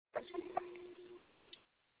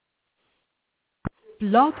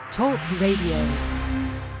Blog Talk Radio.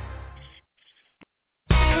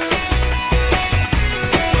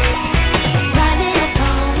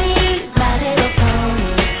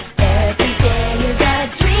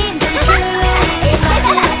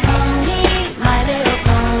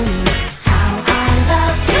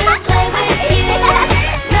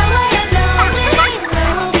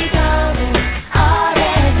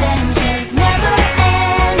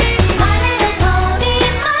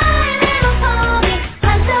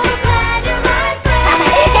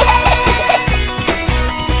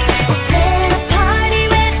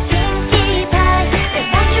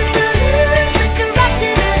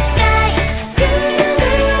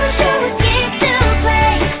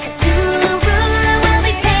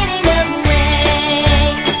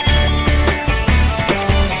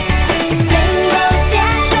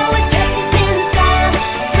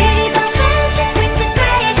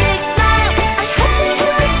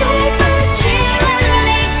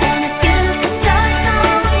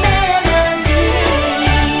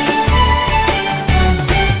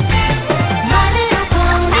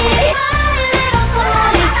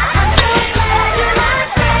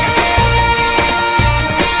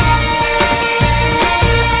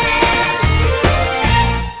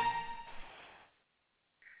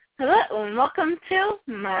 Welcome to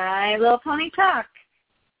My Little Pony Talk.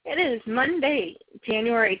 It is Monday,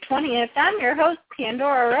 January 20th. I'm your host,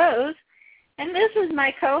 Pandora Rose, and this is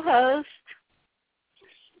my co-host,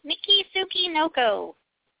 Miki Suki Noko.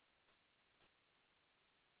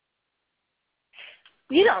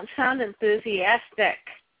 You don't sound enthusiastic.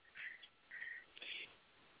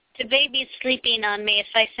 The baby's sleeping on me. If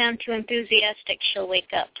I sound too enthusiastic, she'll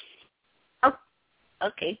wake up. Oh,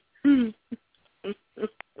 okay.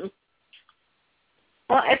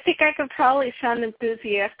 Well, I think I could probably sound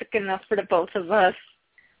enthusiastic enough for the both of us.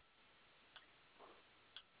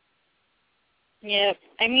 Yeah,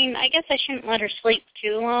 I mean, I guess I shouldn't let her sleep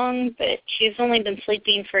too long, but she's only been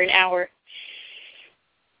sleeping for an hour.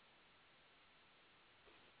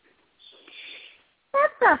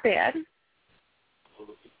 That's not bad.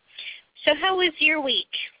 So how was your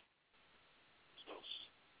week?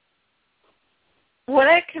 What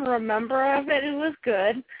I can remember of it, it was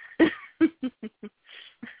good.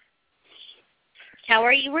 How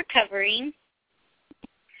are you recovering?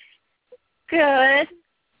 Good.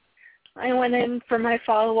 I went in for my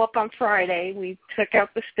follow-up on Friday. We took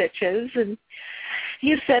out the stitches, and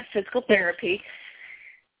you said physical therapy.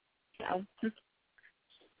 So.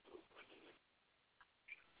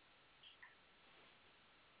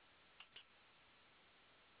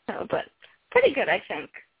 But pretty good, I think.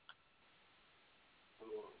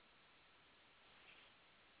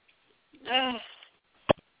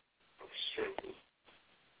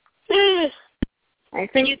 I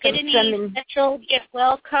think did you get any special get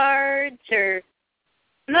well cards or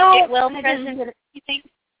no, get well presents?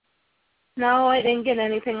 No, I didn't get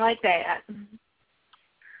anything like that.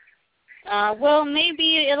 Well,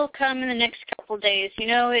 maybe it'll come in the next couple of days. You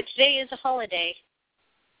know, today is a holiday.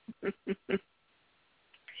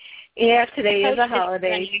 Yeah, today is a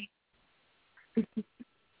holiday.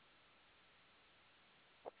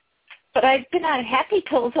 But I've been on happy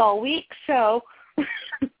pills all week, so...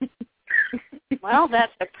 Well,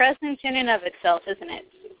 that's a present in and of itself, isn't it?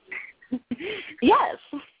 Yes.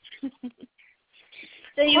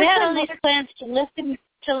 So you had all these plans to listen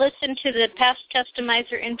to the past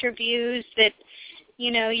customizer interviews that,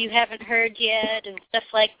 you know, you haven't heard yet and stuff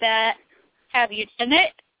like that. Have you done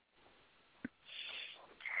it?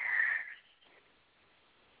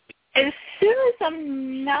 As soon as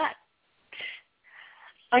I'm not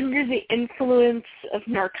under the influence of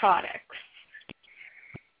narcotics.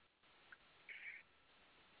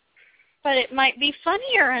 But it might be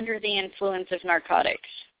funnier under the influence of narcotics.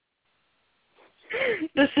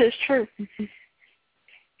 This is true.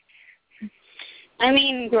 I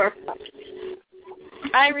mean,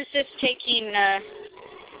 I resist taking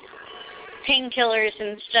painkillers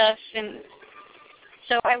and stuff, and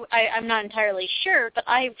so I'm not entirely sure, but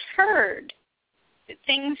I've heard that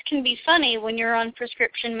things can be funny when you're on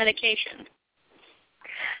prescription medication.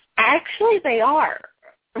 Actually, they are.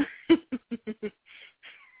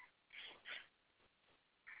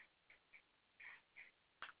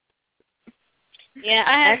 Yeah,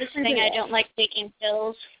 I have this thing. I don't like taking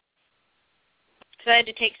pills. Because I had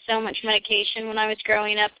to take so much medication when I was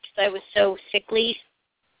growing up because I was so sickly.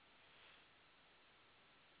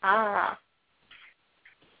 Ah.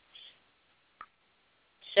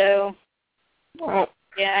 So, well,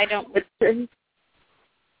 yeah, I don't.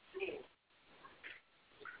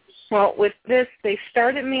 Well, with this, they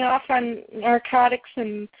started me off on narcotics,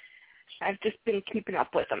 and I've just been keeping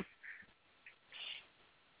up with them.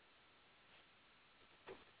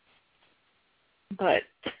 But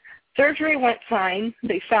surgery went fine.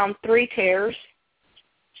 They found 3 tears.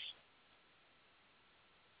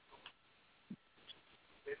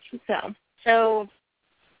 So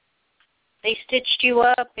they stitched you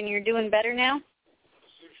up and you're doing better now?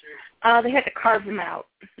 They had to carve them out.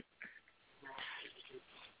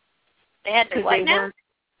 They had to what now?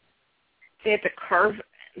 They had to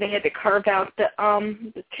carve out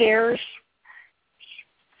the tears.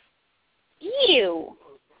 Ew.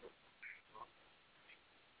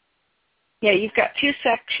 Yeah, you've got 2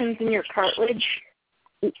 sections in your cartilage,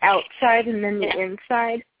 the outside and then the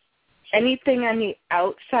inside. Anything on the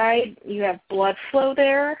outside, you have blood flow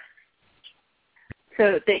there,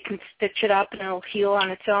 so they can stitch it up and it'll heal on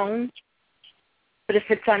its own. But if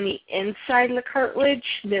it's on the inside of the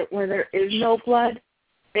cartilage, where there is no blood,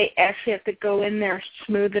 they actually have to go in there,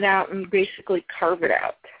 smooth it out, and basically carve it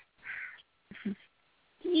out.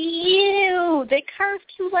 Ew, they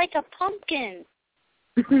carved you like a pumpkin.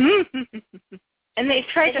 And they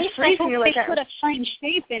tried to freeze me like they put a fine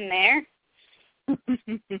shape in there.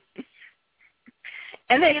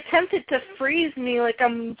 And they attempted to freeze me like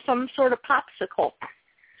I'm some sort of popsicle.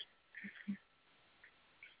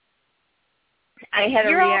 I had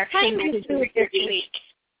a reaction to this week.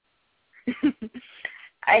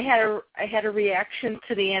 I had a reaction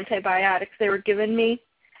to the antibiotics they were giving me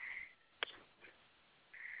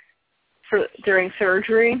during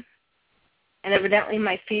surgery, and evidently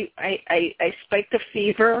I spiked a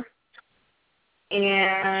fever,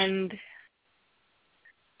 and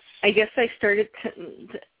I guess I started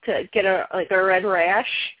to get a red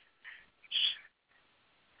rash.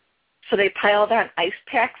 So they piled on ice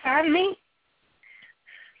packs on me.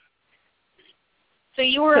 So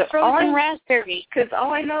you were a frozen raspberry. Because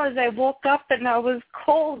all I know is I woke up and I was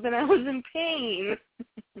cold and I was in pain.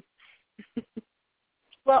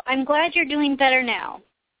 Well, I'm glad you're doing better now.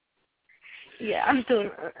 Yeah, I'm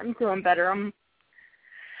doing better. I'm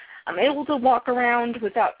able to walk around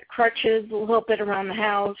without the crutches, a little bit around the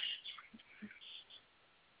house.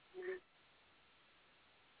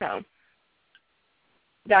 So,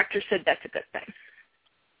 doctor said that's a good thing.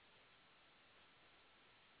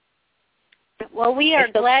 Well, we are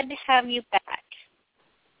glad to have you back.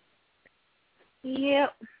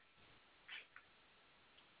 Yep.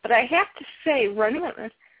 But I have to say,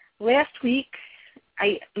 last week,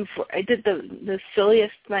 I did the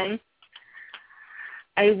silliest thing.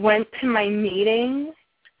 I went to my meeting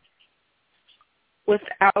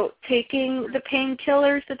without taking the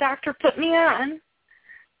painkillers the doctor put me on.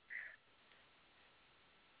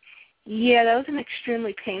 Yeah, that was an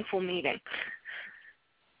extremely painful meeting.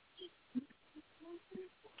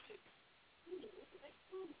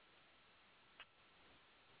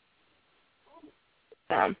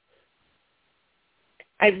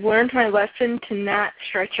 I've learned my lesson to not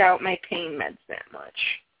stretch out my pain meds that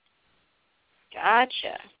much.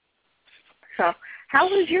 Gotcha. So, how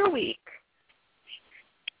was your week?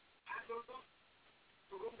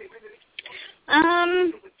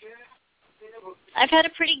 I've had a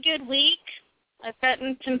pretty good week. I've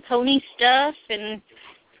gotten some pony stuff and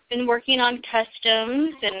been working on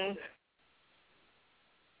customs and...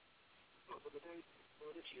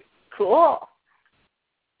 Cool.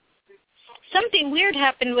 Something weird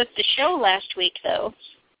happened with the show last week, though.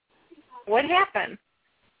 What happened?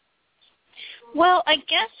 Well, I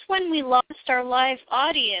guess when we lost our live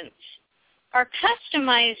audience, our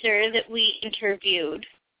customizer that we interviewed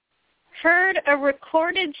heard a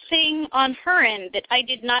recorded thing on her end that I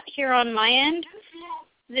did not hear on my end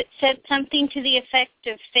that said something to the effect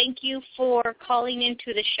of, "Thank you for calling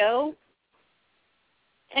into the show."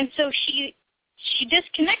 And so she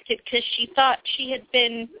disconnected because she thought she had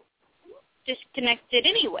been disconnected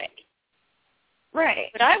anyway. Right.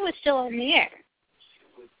 But I was still on the air.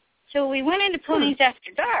 So we went into Ponies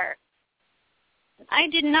After Dark. I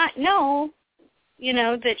did not know,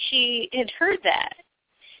 that she had heard that.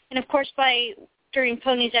 And, of course, during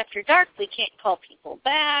Ponies After Dark, we can't call people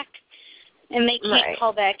back, and they can't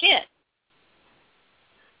call back in.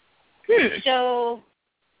 So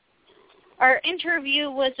our interview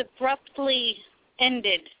was abruptly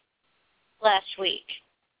ended last week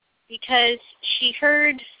because she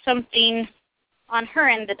heard something on her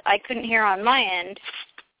end that I couldn't hear on my end,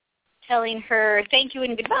 telling her thank you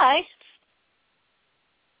and goodbye.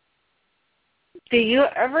 Do you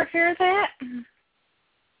ever hear that?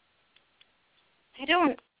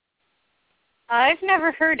 I've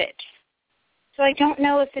never heard it. So I don't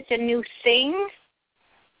know if it's a new thing.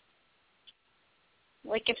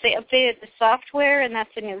 Like if they updated the software and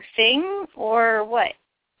that's a new thing, or what?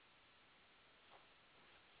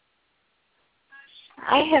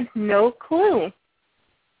 I have no clue.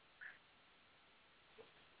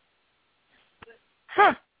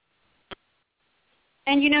 Huh.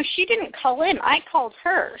 And, she didn't call in. I called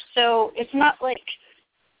her. So it's not like...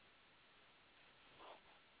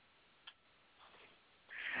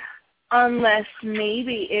 Unless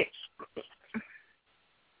maybe it...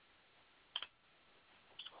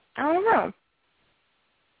 I don't know.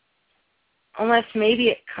 Unless maybe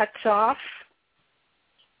it cuts off.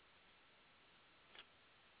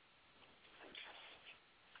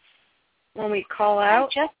 When we call out.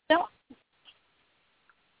 I just don't.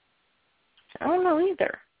 I don't know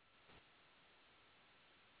either.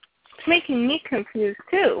 It's making me confused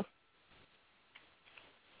too.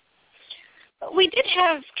 But we did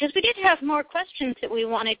have more questions that we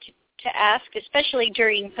wanted to ask, especially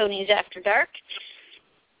during Ponies After Dark.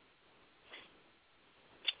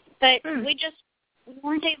 But we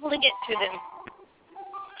weren't able to get to them.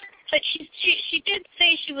 But she did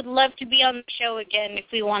say she would love to be on the show again if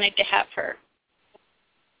we wanted to have her.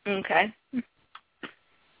 Okay.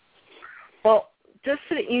 Well, just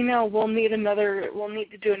for the email, we'll need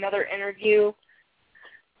to do another interview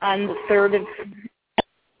on the 3rd of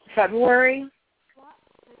February.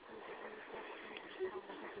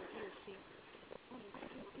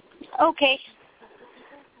 Okay.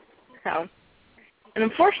 So, and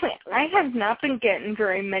unfortunately, I have not been getting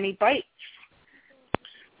very many bites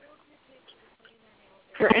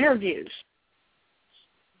for interviews.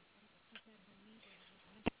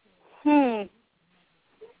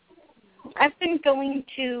 I've been going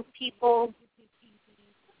to people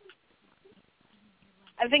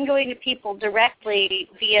directly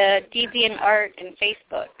via DeviantArt and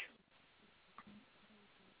Facebook.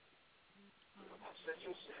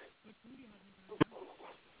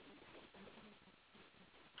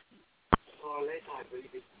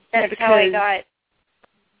 That's how I got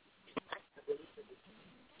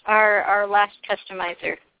our last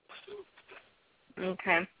customizer.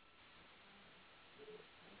 Okay.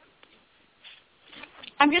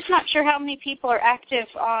 I'm just not sure how many people are active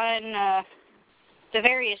on the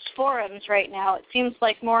various forums right now. It seems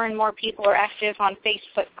like more and more people are active on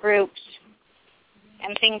Facebook groups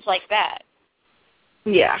and things like that.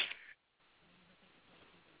 Yeah.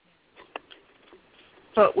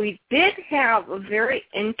 But we did have a very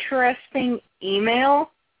interesting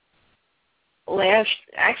email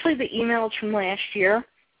actually the emails from last year.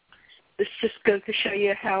 This just goes to show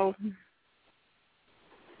you how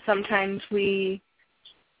sometimes we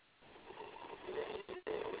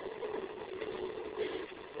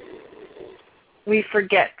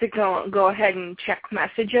forget to go ahead and check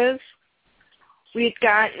messages. We'd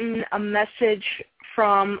gotten a message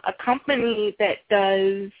from a company that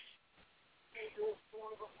does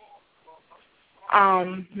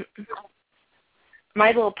My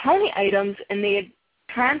Little Pony items, and they had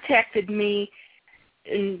contacted me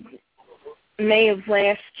in May of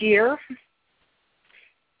last year.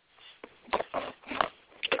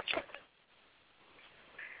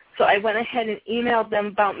 So I went ahead and emailed them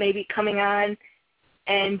about maybe coming on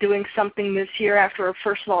and doing something this year after,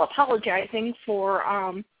 first of all, apologizing for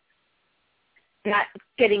not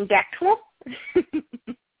getting back to them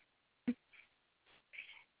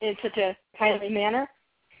in such a timely manner.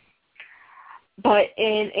 But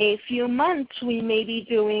in a few months, we may be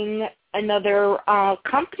doing another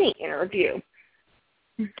company interview,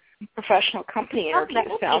 professional company interview. That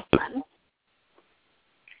would be fun.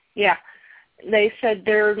 Yeah. They said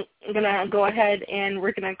they're going to go ahead and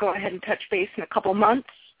we're going to go ahead and touch base in a couple months.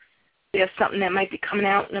 We have something that might be coming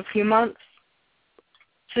out in a few months.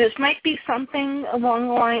 So this might be something along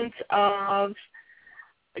the lines of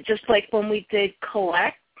just like when we did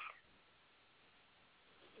Collect.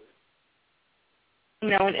 An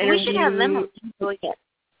interview. We should have them on the show again,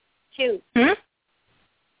 too.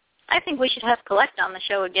 I think we should have Collect on the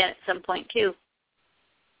show again at some point, too.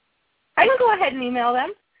 I can go ahead and email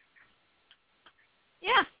them.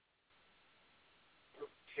 Yeah.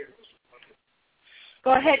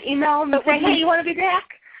 Go ahead, email them and say, hey, you want to be back?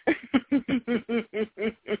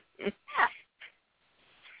 Yeah.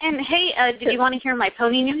 And, hey, did you want to hear my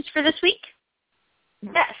pony news for this week?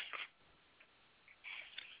 Yes.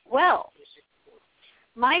 Well,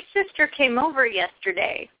 my sister came over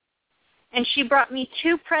yesterday, and she brought me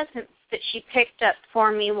 2 presents that she picked up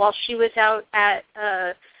for me while she was out at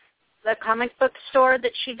the comic book store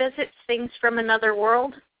that she visits, Things from Another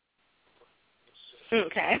World.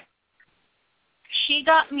 Okay. She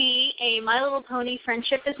got me a My Little Pony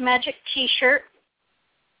Friendship is Magic t-shirt,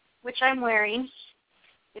 which I'm wearing.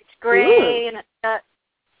 It's gray, and it's got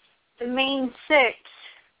the main 6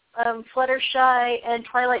 Fluttershy and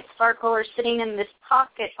Twilight Sparkle are sitting in this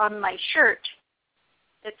pocket on my shirt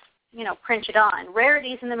that's, printed on.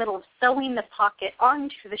 Rarity's in the middle of sewing the pocket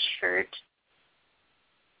onto the shirt.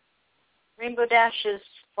 Rainbow Dash is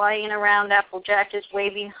flying around. Applejack is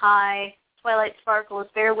waving high. Twilight Sparkle is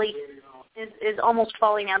is almost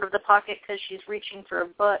falling out of the pocket because she's reaching for a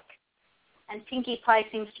book. And Pinkie Pie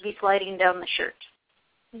seems to be sliding down the shirt.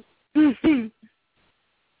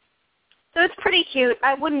 So it's pretty cute.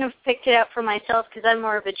 I wouldn't have picked it out for myself because I'm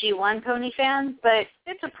more of a G1 pony fan, but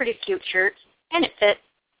it's a pretty cute shirt, and it fits.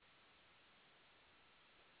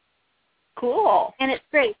 Cool. And it's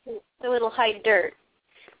great, so it'll hide dirt.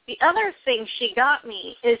 The other thing she got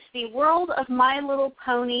me is the World of My Little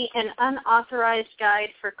Pony, an Unauthorized Guide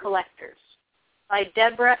for Collectors by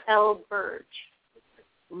Deborah L. Burge.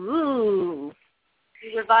 Ooh.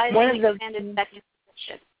 Revised and expanded second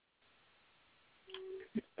edition.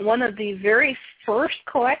 One of the very first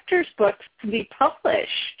collector's books to be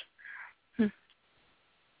published.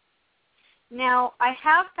 Now, I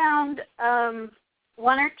have found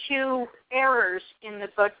one or two errors in the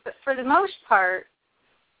book, but for the most part,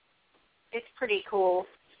 it's pretty cool.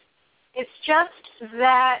 It's just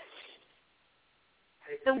that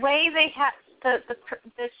the way they have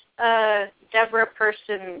this Deborah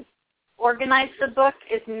person organized the book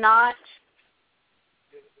is not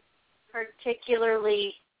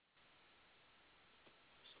particularly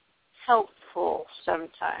helpful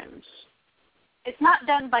sometimes. It's not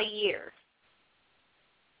done by year.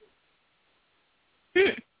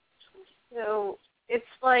 So it's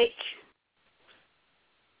like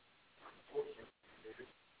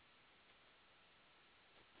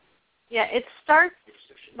it starts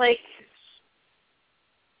like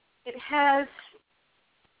it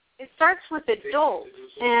starts with adults,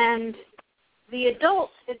 and the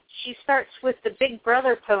adults, she starts with the Big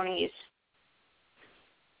Brother ponies,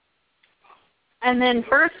 and then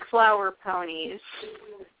Birth Flower ponies,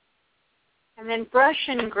 and then Brush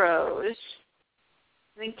and Grows,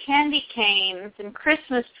 and then Candy Canes and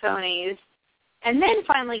Christmas ponies, and then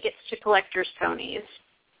finally gets to Collector's ponies.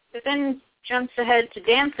 But then jumps ahead to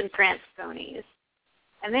Dance and Prance ponies,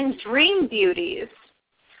 and then Dream Beauties.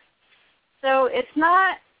 So it's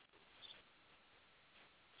not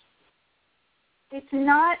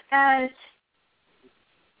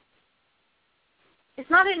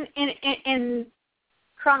in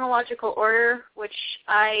chronological order, which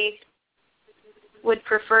I would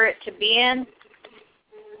prefer it to be in.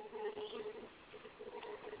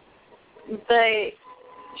 But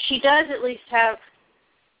she does at least have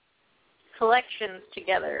collections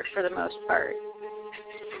together for the most part.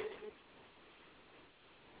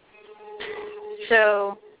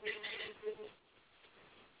 So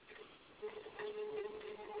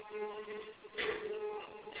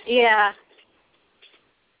yeah.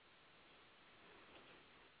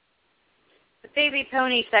 The baby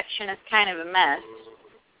pony section is kind of a mess.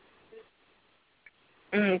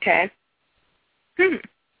 Okay.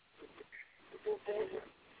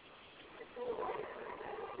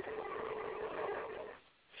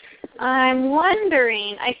 I'm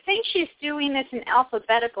wondering, I think she's doing this in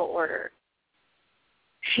alphabetical order.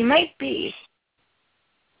 She might be.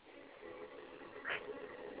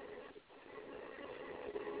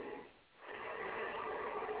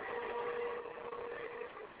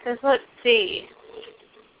 Because let's see.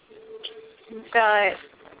 We've got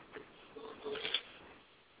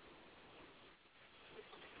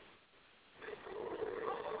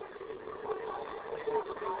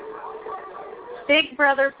Big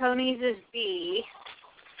Brother Ponies is B.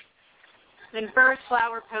 Then Birth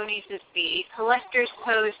Flower Ponies is B. Collector's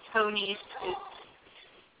Ponies is,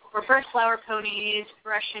 or Birth Flower Ponies,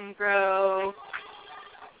 Brush and Grow,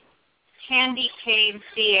 Candy Cane,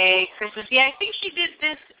 CA, Christmas. Yeah, I think she did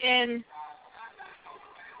this in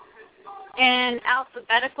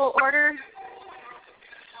alphabetical order,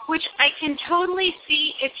 which I can totally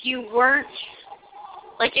see if you weren't,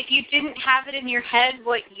 like if you didn't have it in your head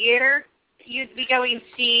what year you'd be going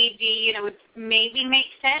C, D, it would maybe make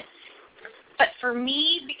sense. But for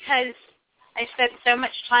me, because I spent so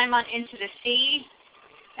much time on Into the Sea,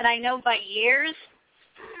 and I know by years,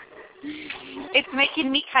 it's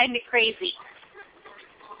making me kind of crazy.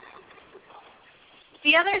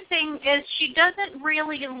 The other thing is she doesn't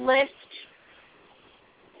really list,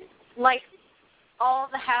 like, all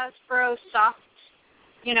the Hasbro soft,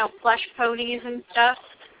 plush ponies and stuff.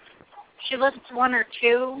 She lists one or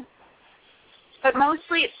two. But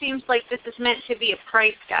mostly it seems like this is meant to be a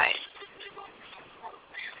price guide.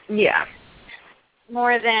 Yeah.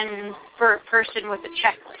 More than for a person with a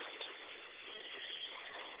checklist.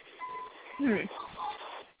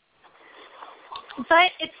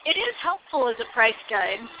 But it is helpful as a price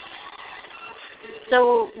guide.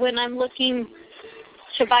 So when I'm looking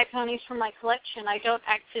to buy ponies for my collection, I don't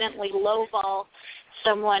accidentally lowball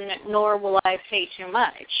someone, nor will I pay too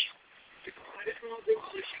much.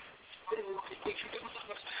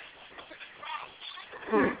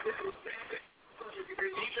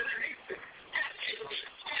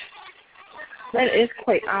 That is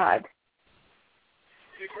quite odd.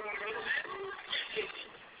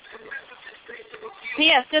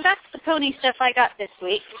 Yeah, so that's the pony stuff I got this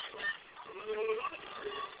week.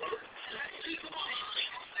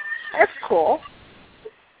 That's cool.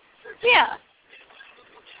 Yeah.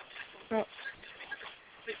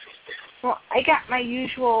 Well, I got my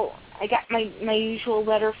usual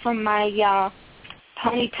letter from my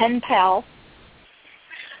pony pen pal,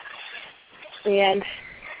 and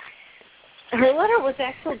her letter was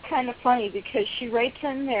actually kind of funny because she writes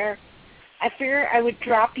in there, I figured I would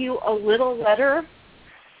drop you a little letter,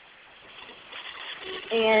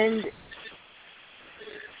 and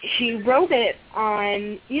she wrote it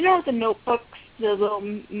on, you know, the notebooks, the little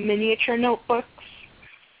miniature notebooks?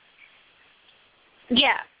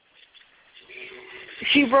 Yeah.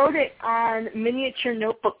 She wrote it on miniature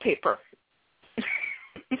notebook paper.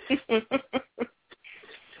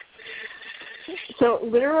 So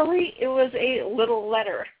literally, it was a little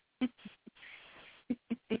letter.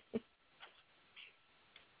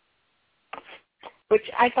 Which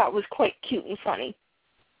I thought was quite cute and funny.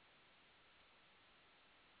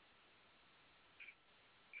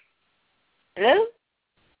 Hello?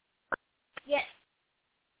 Yes.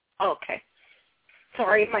 Okay.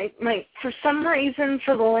 Sorry, my for some reason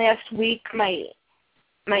for the last week my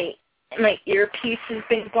earpiece has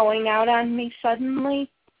been going out on me suddenly.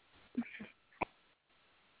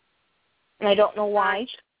 And I don't know why.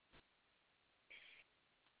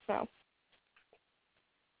 So,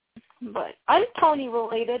 but unpony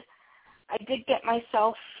related, I did get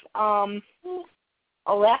myself a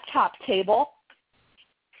laptop table.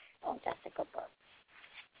 Oh, that's a good book.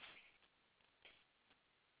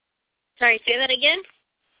 Sorry, say that again?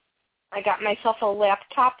 I got myself a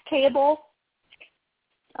laptop table.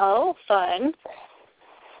 Oh, fun.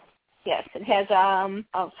 Yes, it has a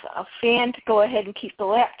fan to go ahead and keep the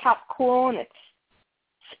laptop cool, and it's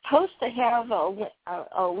supposed to have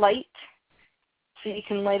a light so you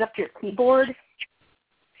can light up your keyboard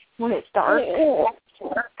when it's dark.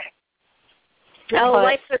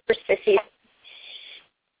 Lights are for sissies.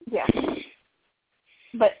 Yeah.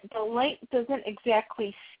 But the light doesn't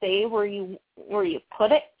exactly stay where you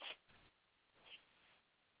put it.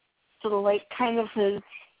 So the light kind of is,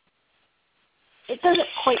 it doesn't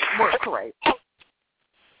quite work right.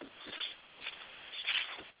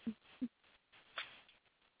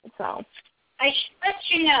 So I should let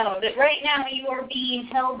you know that right now you are being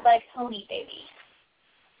held by Pony Baby.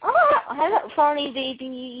 Oh, hello, Pony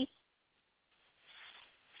Baby.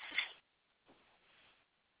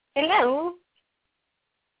 Hello.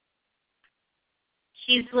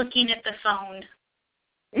 She's looking at the phone.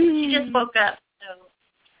 She just woke up, so.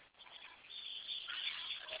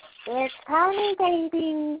 It's Pony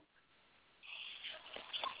Baby.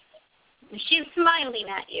 She's smiling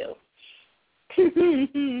at you.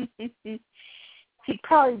 She'd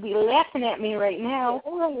probably be laughing at me right now.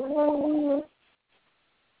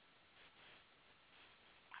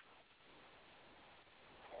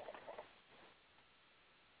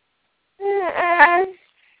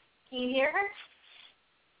 Can you hear her?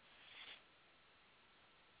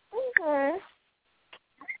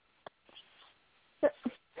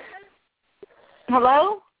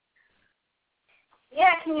 Hello?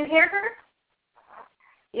 Yeah, can you hear her?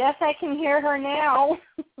 Yes, I can hear her now.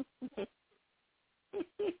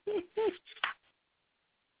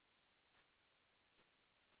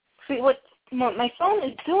 See, what my phone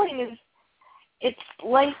is doing is it's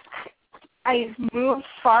like I've moved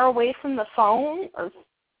far away from the phone,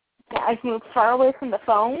 I've moved far away from the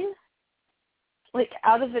phone, like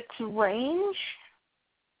out of its range.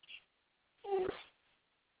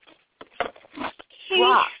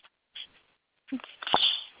 Drop.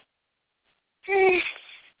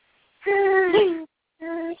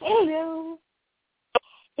 Hello.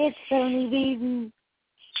 It's Pony Baby.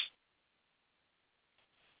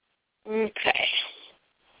 Okay.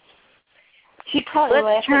 She probably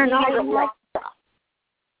Let's turn on the laptop.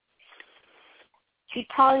 She'd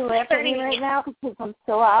probably laugh at me right now because I'm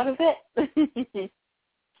still out of it.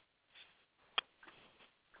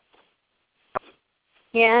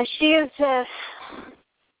 Yeah, she is,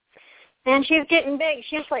 and she's getting big.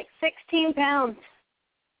 She's like 16 pounds.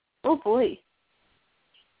 Oh, boy.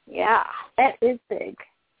 Yeah. That is big.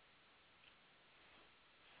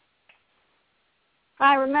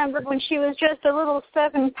 I remember when she was just a little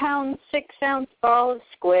 7-pound, 6-ounce ball of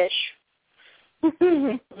squish.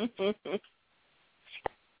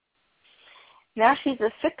 Now she's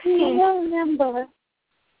a 16. I remember.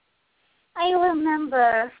 I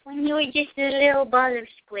remember when you were just a little ball of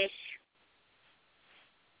squish.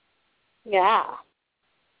 Yeah.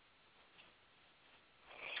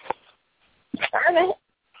 Darn it.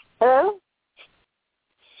 Hello?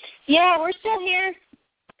 Yeah, we're still here.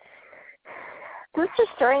 This is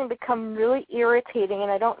starting to become really irritating,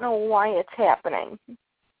 and I don't know why it's happening.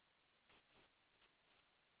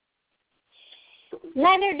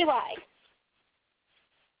 Neither do I.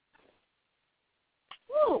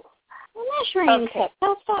 Ooh, a measuring tip.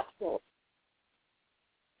 How thoughtful.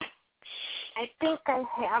 I think I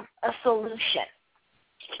have a solution.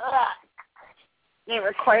 It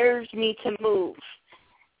requires me to move.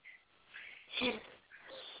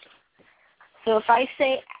 So if I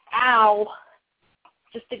say ow,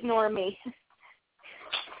 just ignore me.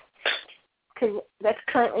 Because that's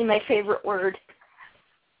currently my favorite word.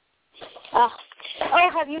 Oh,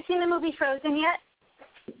 have you seen the movie Frozen yet?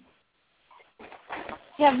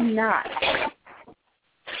 I have not.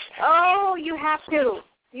 Oh, you have to.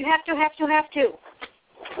 You have to.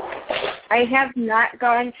 I have not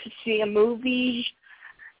gone to see a movie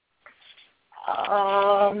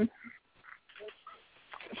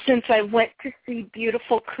since I went to see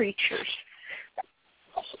Beautiful Creatures.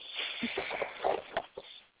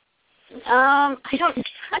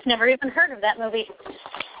 I've never even heard of that movie.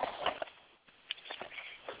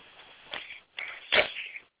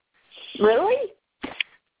 Really?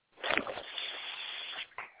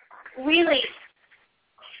 Really?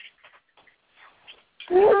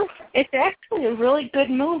 It's actually a really good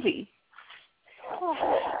movie.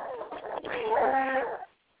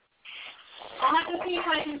 I'll have to see if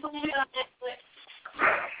I can find it on Netflix.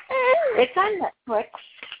 It's on Netflix.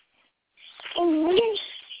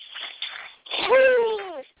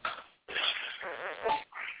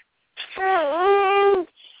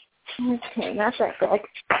 Okay, not that good.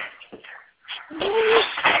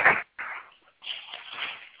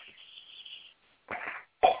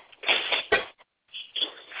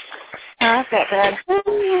 Not that bad.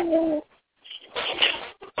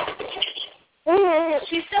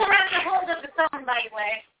 She still has a hold of the phone, by the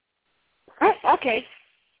way. Oh, okay.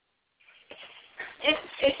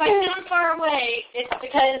 If I sound far away, it's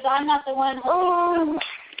because I'm not the one holding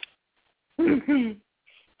the phone.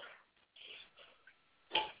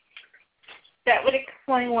 That would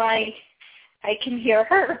explain why I can hear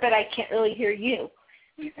her, but I can't really hear you.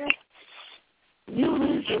 You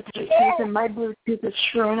lose your Bluetooth, and my Bluetooth is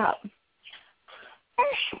screwing up.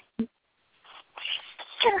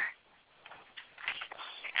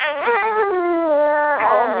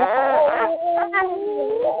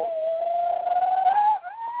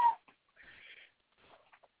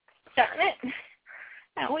 Darn it.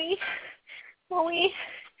 Owie.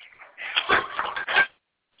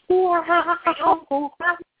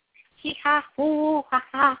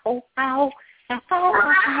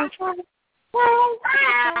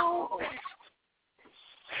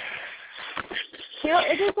 You know,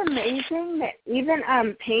 it is amazing that even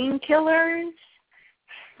painkillers,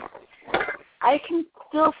 I can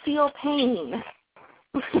still feel pain.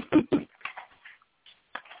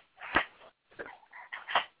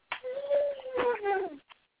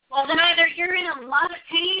 Well, then either you're in a lot of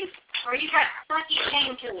pain or you got sucky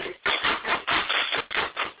painkillers.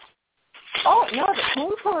 Oh, no, the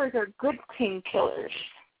painkillers are good painkillers.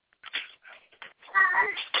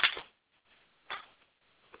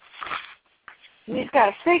 You've got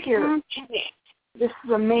to figure this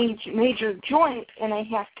is a major joint, and I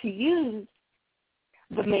have to use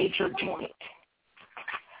the major joint.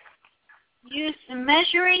 Use the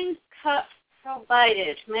measuring cup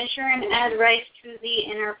provided. Measure and add rice to the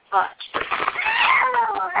inner pot.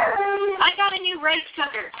 I got a new rice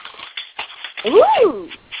cooker. Ooh!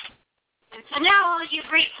 And so now all you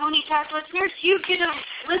great Pony Talk listeners, you get to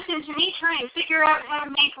listen to me try and figure out how to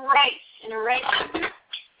make rice in a rice cooker.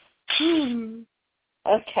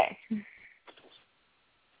 Okay.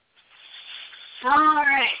 All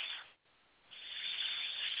right.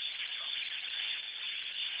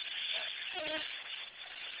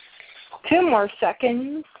 Two more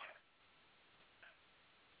seconds.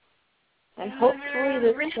 And hopefully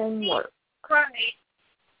this thing works. Right.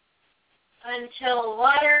 Until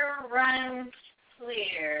water runs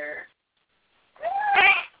clear.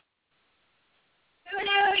 Who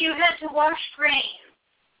knew you had to wash grain?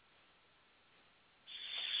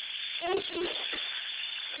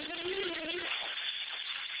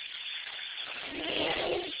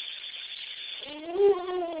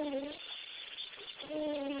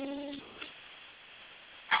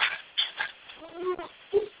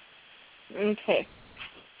 Okay.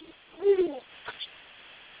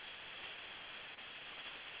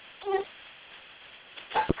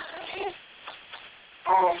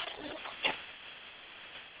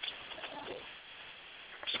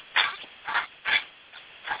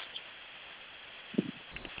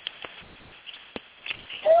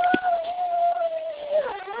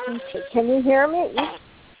 Can you hear me? All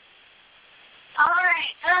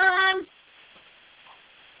right.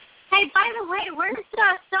 Hey, by the way, where's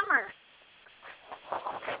Summer?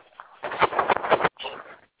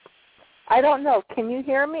 I don't know. Can you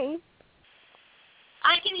hear me?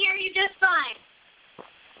 I can hear you just fine.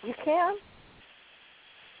 You can?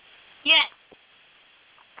 Yes.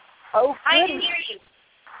 Oh, I good. can hear you.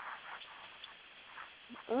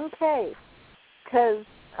 Okay. Because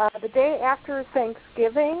the day after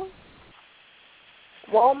Thanksgiving,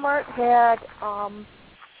 Walmart had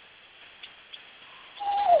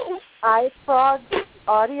iFrog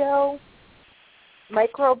audio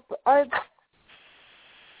microbuds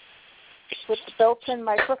with the built-in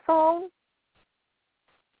microphone.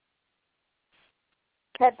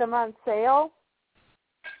 Had them on sale,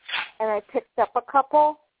 and I picked up a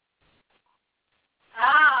couple.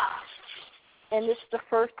 Ah. And it's the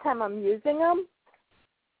first time I'm using them.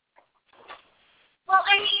 Well,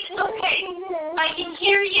 I mean, okay, I can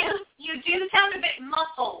hear you. You do sound a bit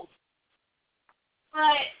muffled,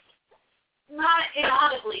 but not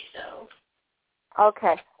inaudibly so.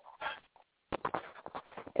 Okay.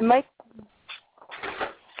 Can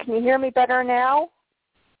you hear me better now?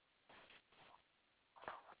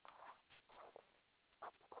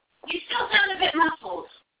 You still sound a bit muffled.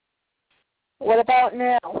 What about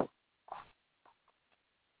now?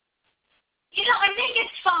 You know, I think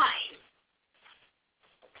it's fine.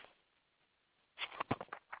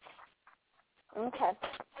 Okay.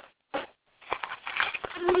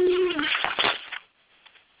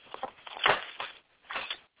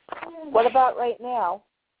 What about right now?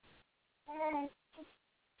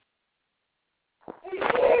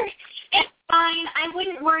 It's fine. I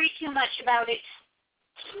wouldn't worry too much about it.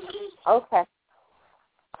 Okay.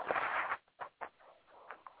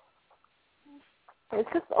 It's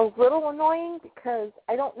just a little annoying because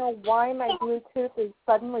I don't know why my Bluetooth is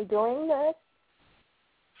suddenly doing this.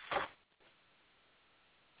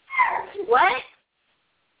 What?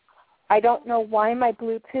 I don't know why my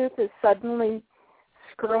Bluetooth is suddenly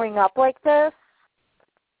screwing up like this.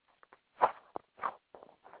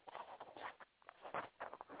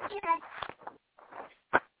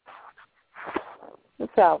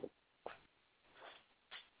 So,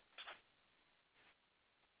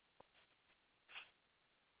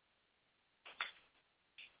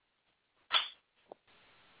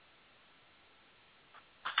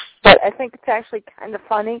 but I think it's actually kind of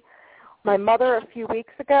funny. My mother a few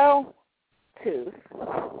weeks ago, and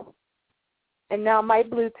now my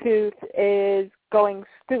Bluetooth is going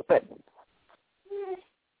stupid.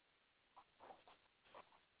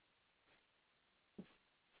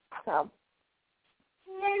 So,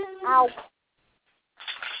 ow.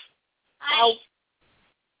 Ow.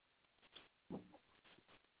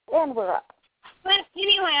 And we're up. But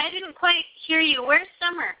anyway, I didn't quite hear you. Where's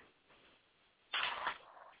Summer?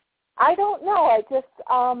 I don't know. I just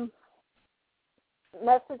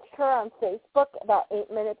messaged her on Facebook about 8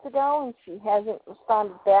 minutes ago, and she hasn't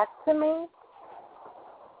responded back to me.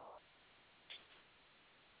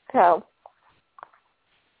 So,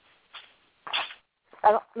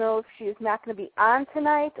 I don't know if she's not going to be on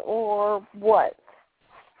tonight or what.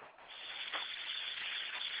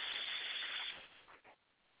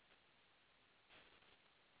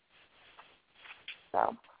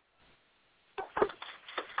 So,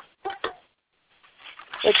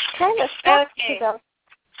 it's kind of sucks because I was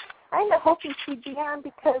kind of hoping she'd be on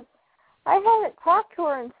because I haven't talked to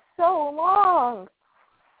her in so long.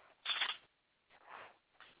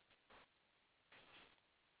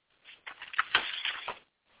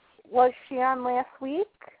 Was she on last week?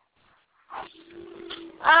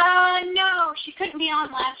 No, she couldn't be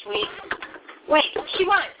on last week. Wait, she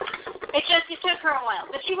was. It took her a while,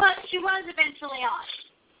 but she was eventually on.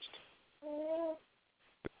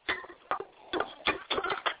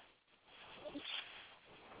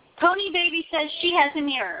 Pony Baby says she has a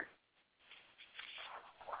mirror.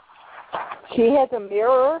 She has a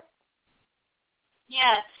mirror?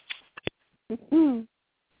 Yes.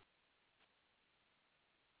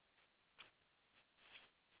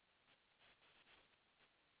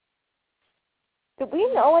 Do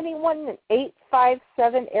we know anyone in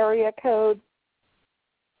 857 area code?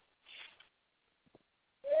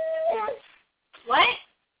 What?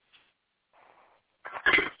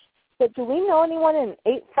 So do we know anyone in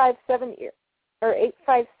 857 or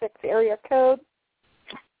 856 area code?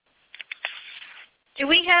 Do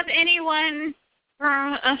we have anyone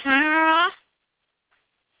from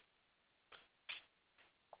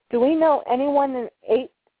Do we know anyone in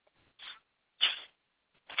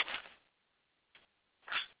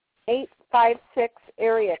 856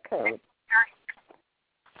 area code?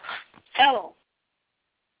 Oh.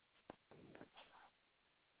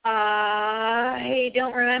 I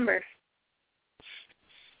don't remember.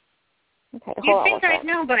 Okay, hold You'd on. think I'd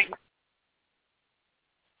know by now.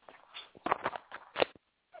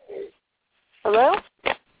 Hello?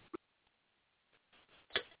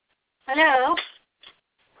 Hello?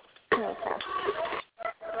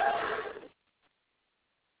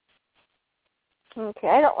 Okay,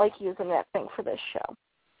 I don't like using that thing for this show.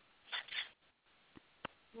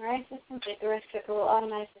 Rice system, the rice cooker will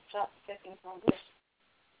automatically stop cooking from this.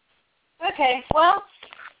 Okay, well,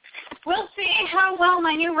 we'll see how well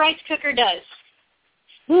my new rice cooker does.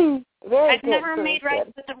 I've never made rice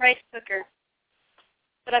with a rice cooker,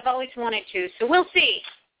 but I've always wanted to, so we'll see.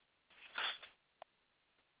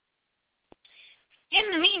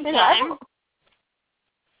 In the meantime,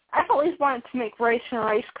 I've always wanted to make rice in a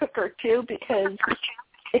rice cooker, too, because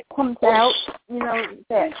it comes out,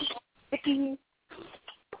 that sticky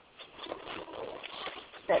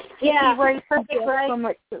rice. Perfect rice. So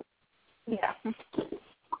much, yeah.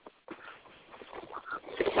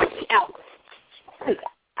 Ow.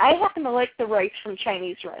 I happen to like the rice from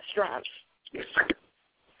Chinese restaurants.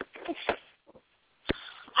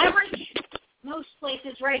 I like most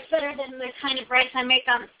places' rice better than the kind of rice I make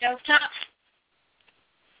on the stovetop.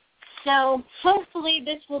 So hopefully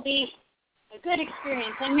this will be a good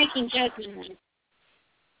experience. I'm making jasmine rice.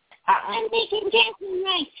 I'm making jasmine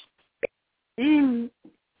rice.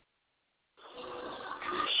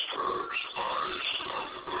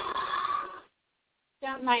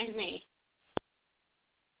 Don't mind me.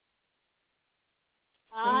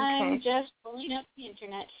 I'm just pulling up the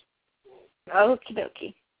internet. Okie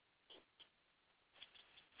dokie.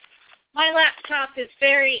 My laptop is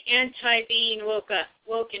very anti-being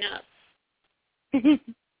woken up.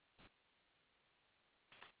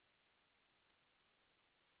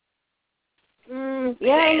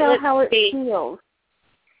 Yeah, I know how it feels.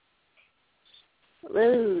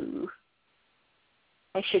 Ooh.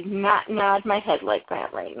 I should not nod my head like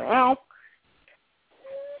that right now.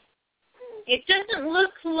 It doesn't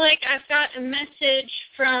look like I've got a message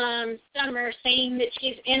from Summer saying that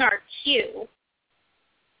she's in our queue.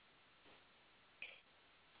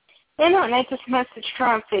 I know, and I just messaged her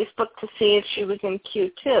on Facebook to see if she was in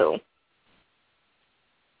Q2.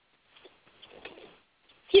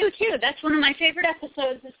 Q2, that's one of my favorite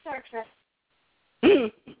episodes of Star Trek.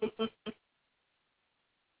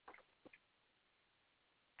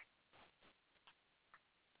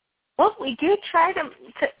 Well, we do try to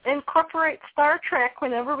incorporate Star Trek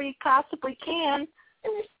whenever we possibly can.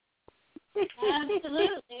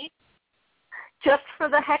 Absolutely. Just for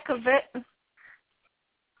the heck of it.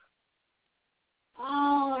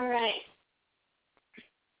 All right.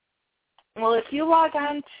 Well, if you log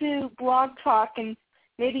on to Blog Talk, and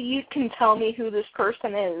maybe you can tell me who this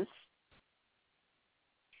person is.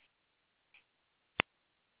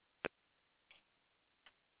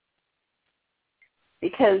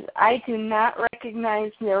 Because I do not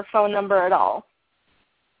recognize their phone number at all.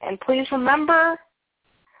 And please remember,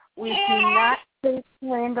 we do not take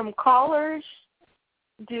random callers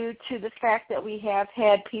due to the fact that we have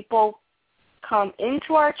had people come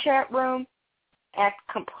into our chat room, act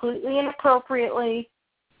completely inappropriately.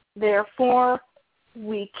 Therefore,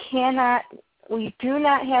 we do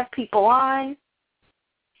not have people on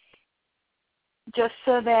just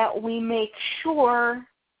so that we make sure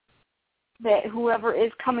that whoever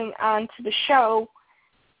is coming on to the show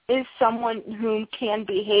is someone who can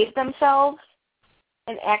behave themselves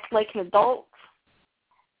and act like an adult,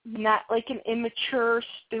 not like an immature,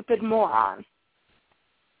 stupid moron.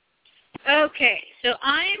 Okay, so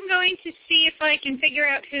I'm going to see if I can figure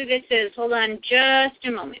out who this is. Hold on just a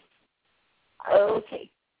moment. Okay.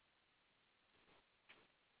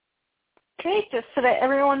 Okay, just so that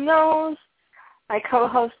everyone knows, my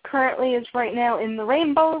co-host currently is right now in the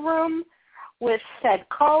Rainbow Room with said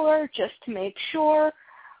caller just to make sure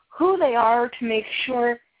who they are, to make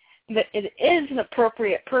sure that it is an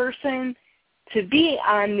appropriate person to be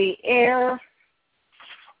on the air.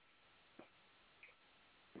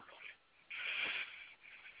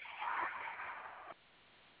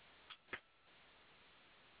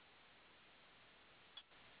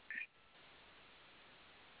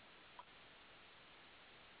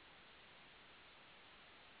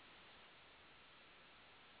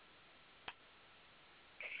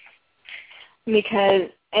 Because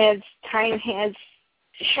as time has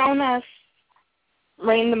shown us,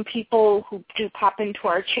 random people who do pop into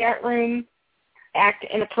our chat room act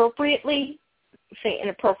inappropriately, say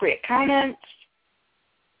inappropriate comments,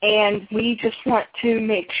 and we just want to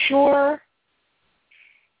make sure.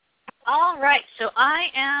 All right, so I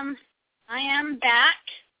am back.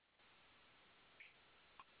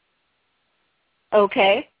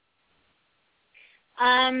 Okay.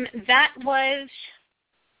 That was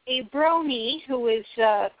a brony who was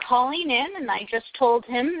calling in, and I just told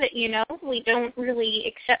him that, we don't really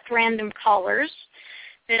accept random callers,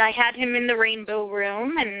 that I had him in the Rainbow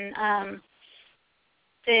Room, and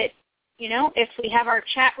that, if we have our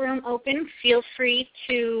chat room open, feel free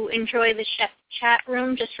to enjoy the chat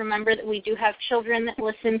room. Just remember that we do have children that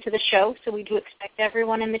listen to the show, so we do expect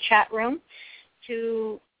everyone in the chat room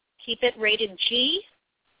to keep it rated G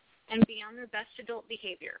and be on their best adult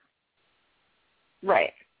behavior.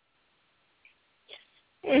 Right. Yes.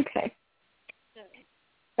 Okay. So,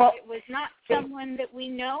 well, it was not someone that we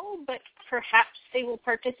know, but perhaps they will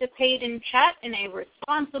participate in chat in a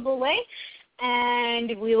responsible way,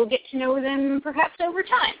 and we will get to know them perhaps over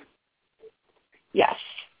time. Yes.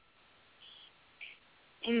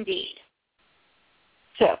 Indeed.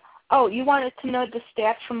 So, you wanted to know the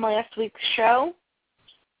stats from last week's show?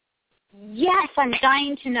 Yes, I'm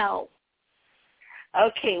dying to know.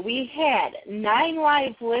 Okay, we had 9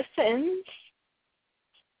 live listens.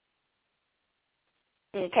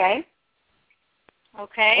 Okay.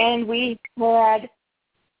 Okay. And we had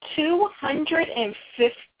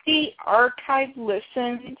 250 archive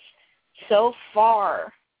listens so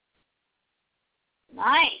far.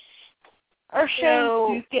 Nice. Our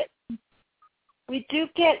shows we do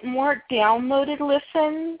get more downloaded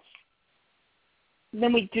listens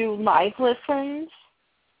than we do live listens,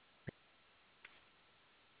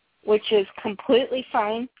 which is completely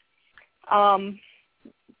fine.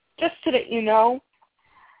 Just so that you know,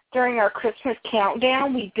 during our Christmas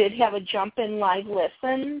countdown, we did have a jump in live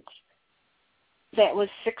listens. That was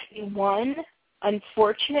 61.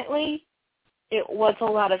 Unfortunately, it was a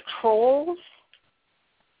lot of trolls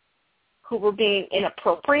who were being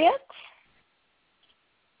inappropriate.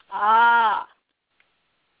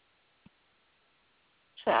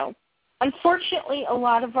 So, unfortunately, a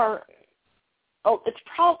lot of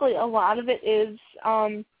it is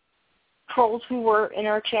trolls who were in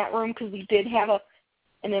our chat room, because we did have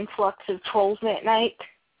an influx of trolls that night.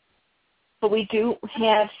 But we do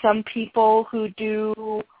have some people who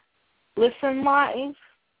do listen live,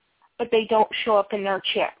 but they don't show up in our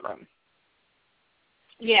chat room.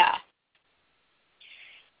 Yeah.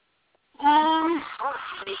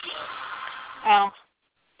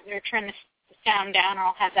 They're turning the sound down, or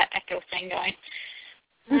I'll have that echo thing going.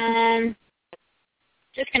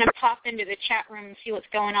 Just going to pop into the chat room and see what's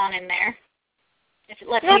going on in there. If it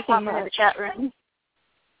lets me pop into the chat room.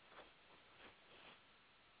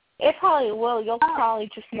 It probably will. You'll probably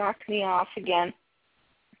just knock me off again.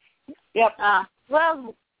 Yep.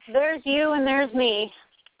 Well, there's you and there's me.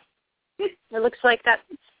 It looks like that's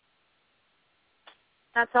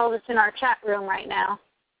all that's in our chat room right now.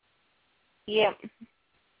 Yep.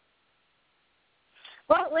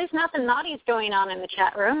 Well, at least nothing naughty's going on in the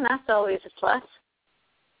chat room. That's always a plus.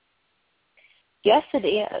 Yes, it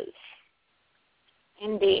is.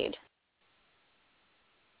 Indeed.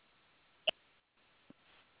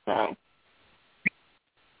 So.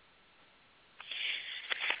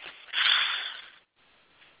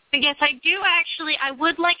 But yes, I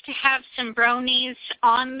would like to have some bronies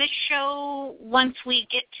on the show once we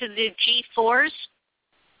get to the G4s,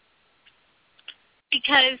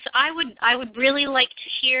 because I would really like to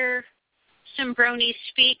hear some bronies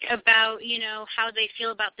speak about, how they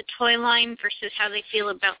feel about the toy line versus how they feel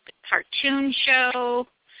about the cartoon show,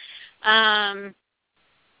 how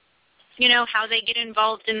they get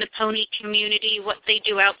involved in the pony community, what they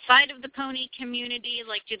do outside of the pony community,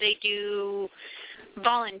 like do they do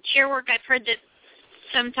volunteer work. I've heard that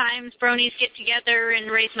sometimes bronies get together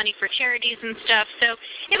and raise money for charities and stuff, so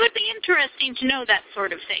it would be interesting to know that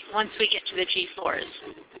sort of thing once we get to the G4s.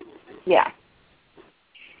 Yeah.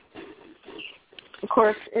 Of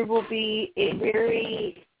course, it will be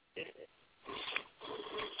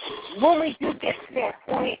when we do get to that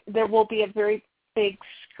point, there will be a very big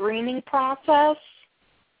screening process,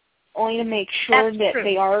 only to make sure that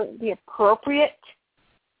they are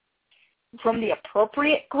from the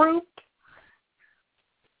appropriate group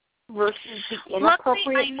versus the inappropriate group.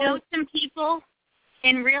 Luckily, I know some people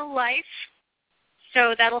in real life,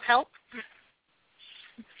 so that'll help.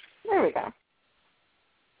 There we go.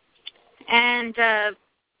 And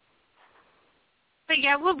but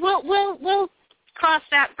yeah, we'll cross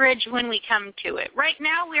that bridge when we come to it. Right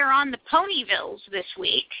now, we're on the Ponyvilles this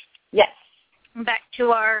week. Yes. Back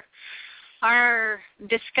to our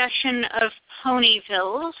discussion of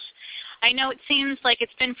Ponyvilles. I know it seems like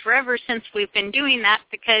it's been forever since we've been doing that,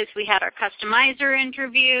 because we had our customizer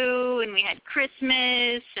interview and we had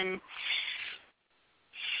Christmas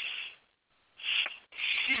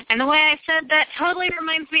and the way I said that totally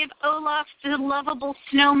reminds me of Olaf the Lovable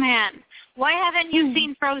Snowman. Why haven't you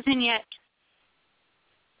seen Frozen yet?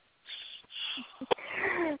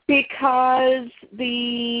 Because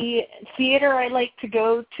the theater I like to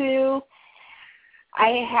go to,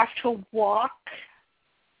 I have to walk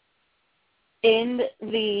in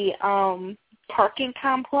the parking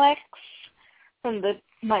complex from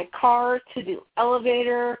my car to the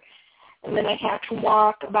elevator, and then I have to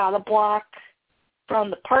walk about a block from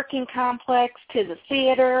the parking complex to the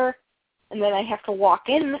theater, and then I have to walk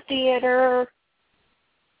in the theater.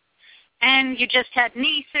 And you just had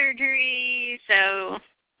knee surgery, so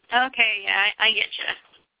okay, yeah, I get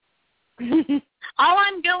you. All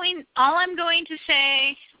I'm going to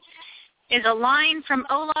say is a line from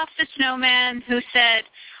Olaf the Snowman, who said,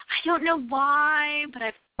 "I don't know why, but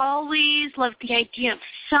I've always loved the idea of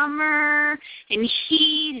summer and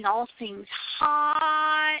heat and all things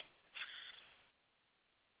hot."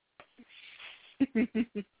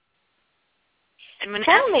 And when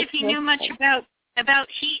asked if he knew much about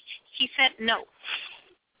heat, he said no.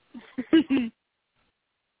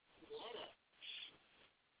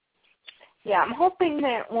 Yeah, I'm hoping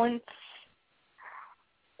that once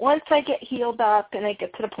I get healed up and I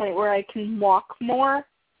get to the point where I can walk more,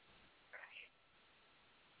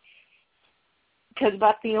 because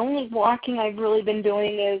about the only walking I've really been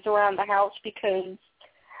doing is around the house because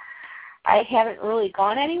I haven't really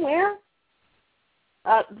gone anywhere.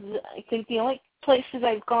 I think the only places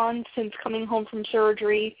I've gone since coming home from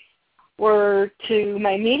surgery were to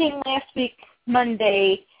my meeting last week,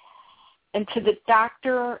 Monday, and to the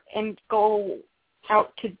doctor and go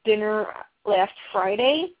out to dinner last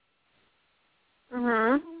Friday.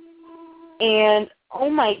 Mhm. And, oh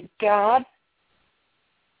my God,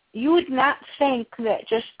 you would not think that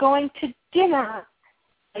just going to dinner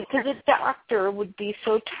and to the doctor would be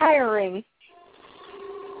so tiring.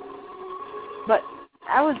 But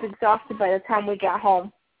I was exhausted by the time we got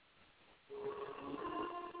home.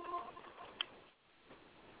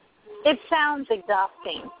 It sounds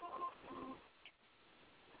exhausting.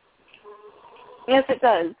 Yes, it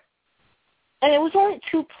does. And it was only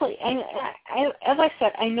two places. As I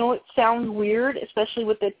said, I know it sounds weird, especially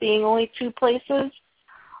with it being only two places,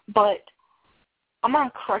 but I'm on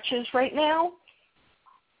crutches right now.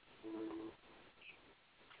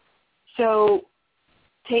 So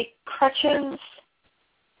take crutches,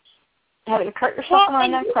 having to cut yourself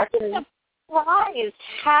on crutches. I'm surprised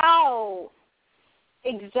how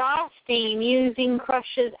exhausting using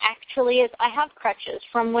crutches actually is. I have crutches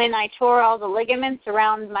from when I tore all the ligaments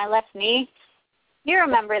around my left knee. You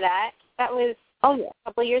remember that. That was a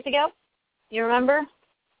couple years ago. You remember?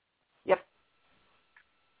 Yep.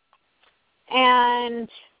 And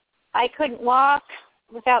I couldn't walk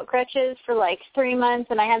without crutches for like 3 months,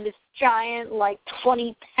 and I had this giant, like,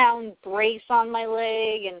 20-pound brace on my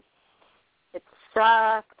leg, and it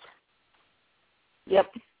sucked.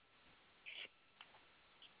 Yep.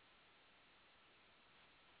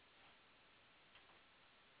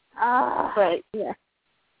 But, yeah.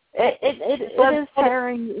 It is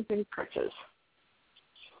tiring using crutches.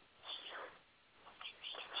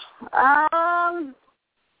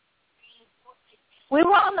 We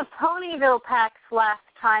were on the Ponyville PAX last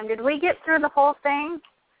time. Did we get through the whole thing?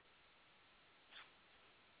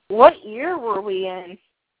 What year were we in?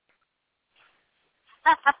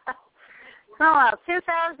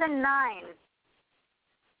 2009.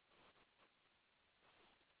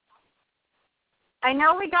 I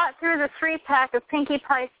know we got through the 3-pack of Pinkie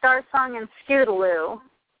Pie, Star Song, and Scootaloo.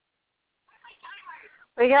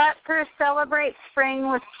 We got through Celebrate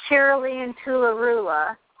Spring with Cheerilee and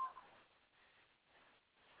Toolaroola.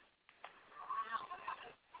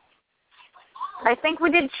 I think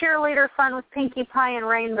we did Cheerleader Fun with Pinkie Pie and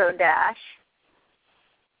Rainbow Dash.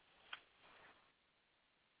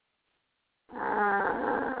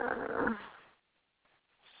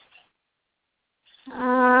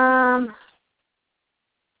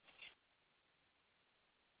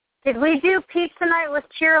 Did we do Pizza Night with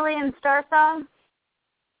Cheerilee and Star Song?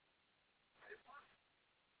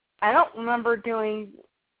 I don't remember doing...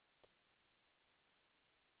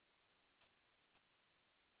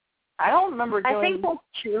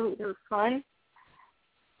 Cheerleader Fun.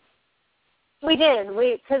 We did,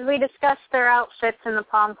 because we discussed their outfits and the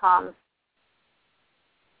pom-poms.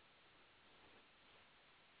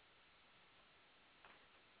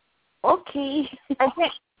 Okay.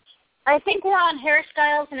 I think we're on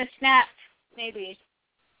Hairstyles and a Snap, maybe.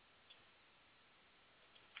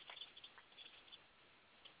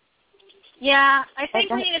 Yeah, I think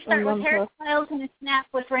we need to start with Hairstyles and a Snap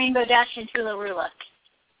with Rainbow Dash and Toolaroola.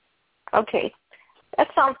 Okay. That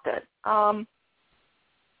sounds good. Darn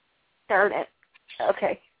it.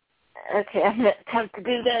 Okay, I'm going to attempt to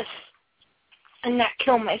do this. and not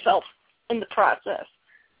kill myself in the process.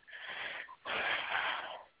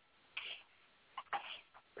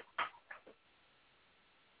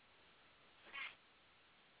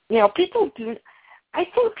 You know, I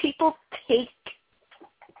think people take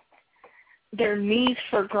their needs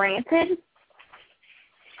for granted.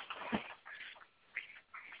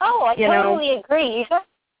 Oh, I totally agree.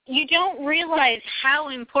 You don't realize how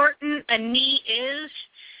important a knee is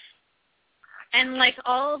and, like,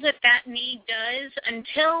 all that knee does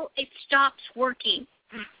until it stops working.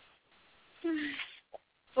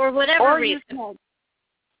 For whatever reason.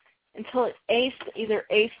 Until either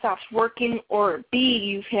A, stops working, or B,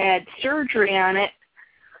 you've had surgery on it,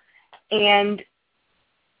 and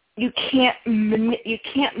you can't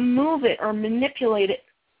move it or manipulate it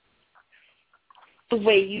the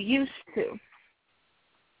way you used to.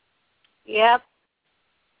 Yep.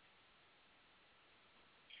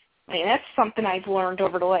 I mean, that's something I've learned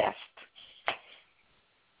over the last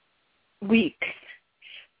week.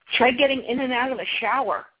 Try getting in and out of the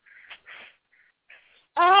shower.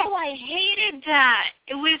 Oh, I hated that.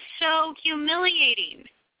 It was so humiliating.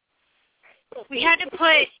 We had to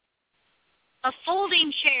put a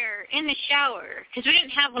folding chair in the shower because we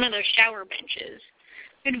didn't have one of those shower benches.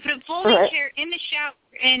 We had to put a folding chair in the shower,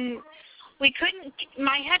 and we couldn't.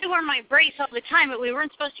 I had to wear my brace all the time, but we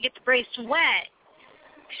weren't supposed to get the brace wet.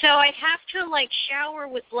 So I'd have to, like, shower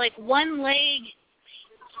with, like, one leg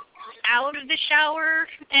out of the shower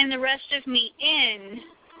and the rest of me in.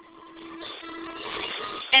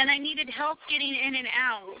 And I needed help getting in and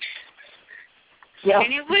out. Yep.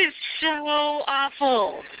 And it was so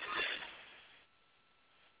awful.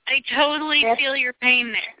 I totally feel your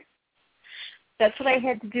pain there. That's what I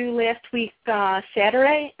had to do last week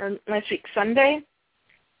Saturday, or last week Sunday.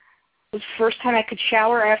 It was the first time I could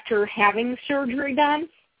shower after having the surgery done.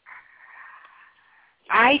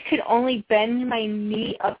 I could only bend my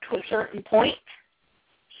knee up to a certain point.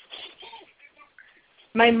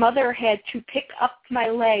 My mother had to pick up my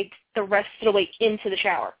leg the rest of the way into the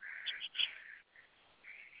shower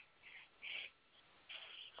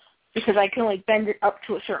because I can only bend it up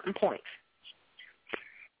to a certain point.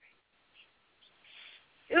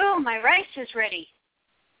 Ooh, my rice is ready.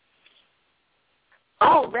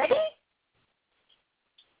 Oh, ready?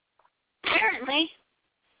 Apparently.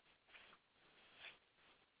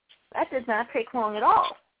 That did not take long at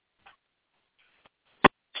all.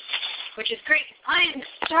 Which is great. I am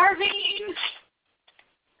starving.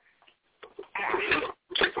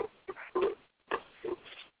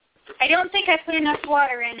 I don't think I put enough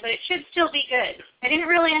water in, but it should still be good. I didn't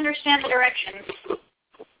really understand the directions.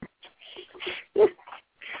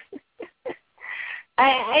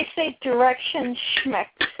 I say direction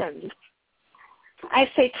schmexen. I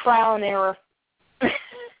say trial and error.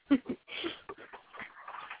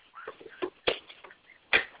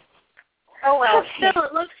 Oh, well, still,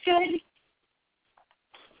 it looks good.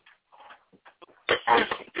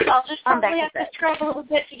 I'll just probably have to scrub a little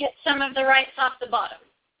bit to get some of the rice off the bottom.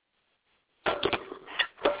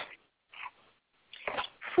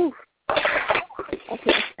 Whew.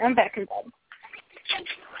 Okay, I'm back in bed.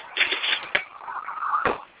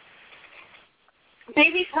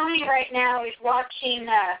 Baby Pony right now is watching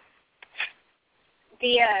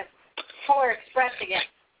the Polar Express again.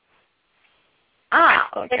 Ah,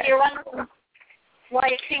 okay. If you're wondering why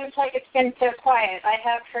it seems like it's been so quiet, I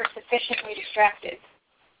have her sufficiently distracted.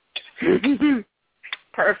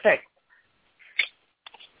 Perfect.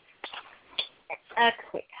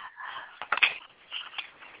 Okay.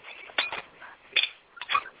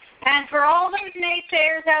 And for all those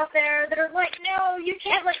naysayers out there that are like, no, you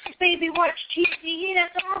can't let the baby watch TV,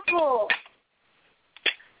 that's awful.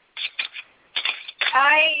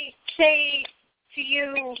 I say to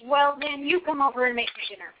you, well, then you come over and make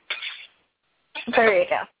me dinner. There you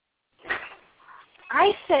go.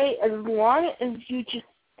 I say as long as you just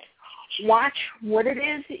watch what it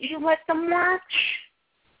is that you let them watch,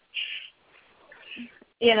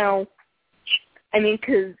 you know, I mean,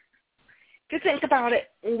 because if you think about it,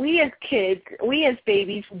 we as kids, we as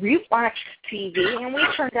babies, we watched TV and we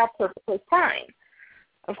turned out perfectly fine.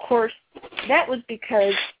 Of course, that was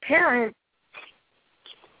because parents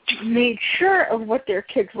made sure of what their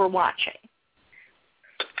kids were watching.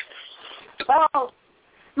 Well,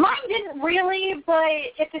 mine didn't really, but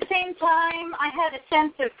at the same time, I had a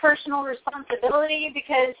sense of personal responsibility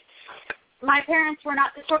because my parents were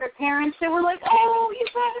not the sort of parents that were like, oh, you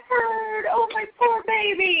got hurt, oh, my poor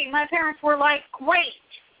baby. My parents were like, great.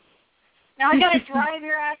 Now I got to drive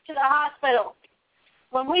your ass to the hospital.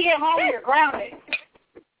 When we get home, you're grounded.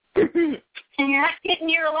 And you're not getting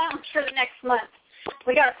your allowance for the next month.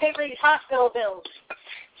 We got to pay for these hospital bills.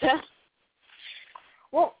 So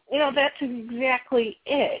Well, that's exactly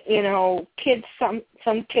it. Kids,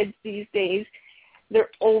 some kids these days, they're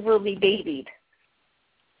overly babied.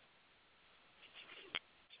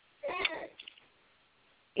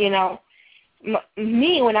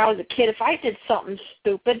 Me, when I was a kid, if I did something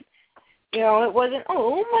stupid, it wasn't,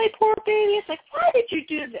 oh, my poor baby. It's like, why did you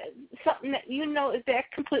do that? Something that is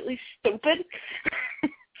that completely stupid.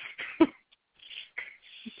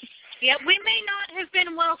 Yeah, we may not have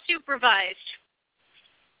been well supervised,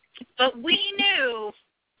 but we knew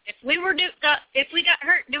if we got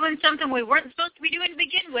hurt doing something we weren't supposed to be doing to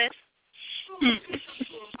begin with,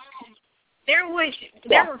 there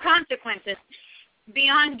were consequences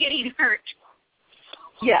beyond getting hurt.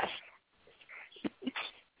 Yes.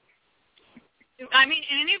 I mean,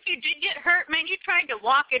 and if you did get hurt, man, you tried to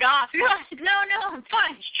walk it off. No, I'm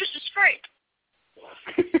fine. It's just a scrape.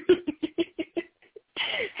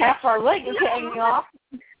 Half our leg is hanging off.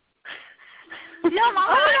 No, Mama,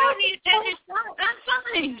 I don't need attention. I'm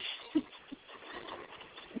fine.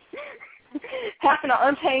 Half an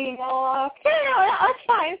arm's hanging off. Yeah,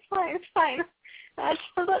 it's fine. That's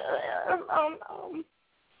for the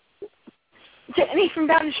Jenny from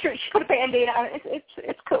down the street. She put a Band-Aid on it.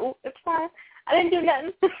 It's cool. It's fine. I didn't do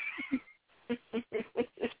nothing.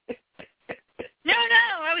 No,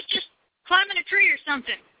 I was just climbing a tree or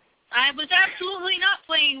something. I was absolutely not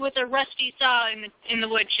playing with a rusty saw in the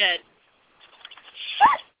woodshed.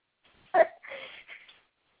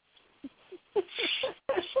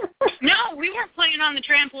 No, we weren't playing on the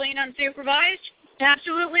trampoline unsupervised.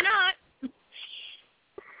 Absolutely not.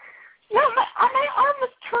 No, my arm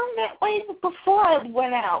was turned that way before I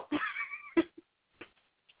went out.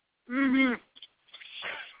 Mhm.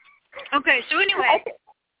 Okay, so anyway,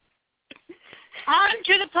 on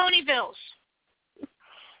to the Ponyvilles.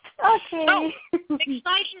 Okay. Oh,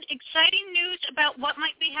 exciting news about what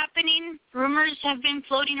might be happening. Rumors have been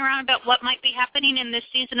floating around about what might be happening in this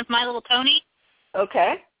season of My Little Pony.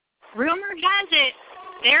 Okay. Rumor has it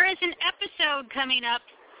there is an episode coming up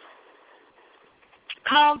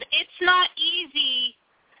called It's Not Easy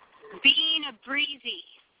Being a Breezy.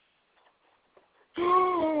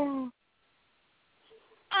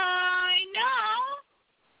 I know.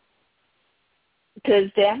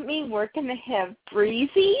 Does that mean we're going to have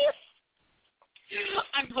breezies?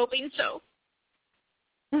 I'm hoping so.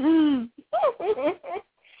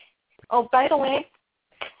 Oh, by the way,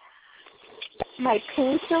 my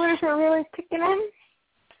painkillers are really kicking in.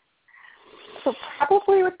 So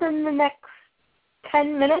probably within the next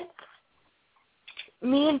 10 minutes,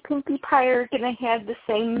 me and Pinkie Pie are going to have the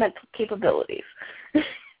same mental capabilities.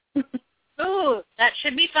 Ooh, that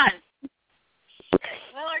should be fun.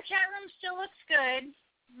 Well, our chat room still looks good.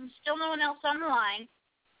 Still no one else on the line.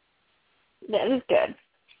 That is good.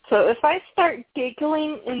 So if I start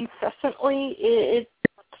giggling incessantly, it's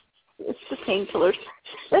the painkillers.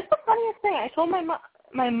 That's the funniest thing. I told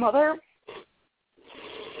my mother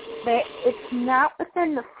that it's not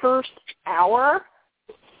within the first hour.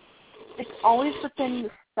 It's always within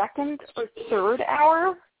the second or third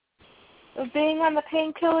hour of being on the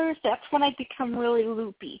painkillers. That's when I become really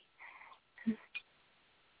loopy.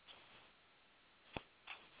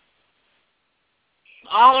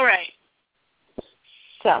 All right.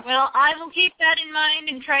 So. Well, I will keep that in mind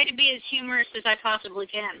and try to be as humorous as I possibly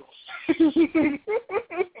can.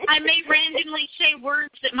 I may randomly say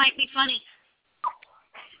words that might be funny.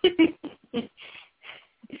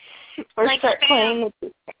 Or like start spam. playing with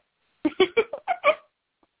it.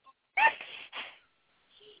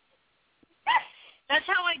 That's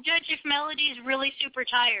how I judge if Melody's really super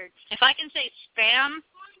tired. If I can say spam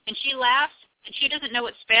and she laughs and she doesn't know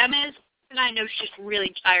what spam is, then I know she's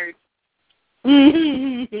really tired.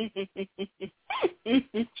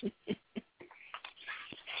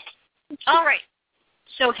 All right.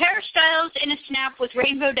 So Hairstyles in a Snap with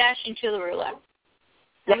Rainbow Dash and Tularula.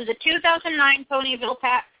 It was a 2009 Ponyville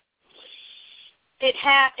pack.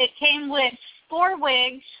 It came with 4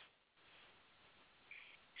 wigs,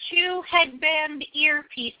 2 headband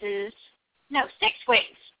earpieces. No, 6 wigs.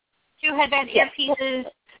 2 headband earpieces.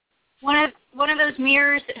 One of those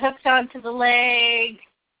mirrors that hooks onto the leg.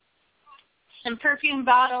 Some perfume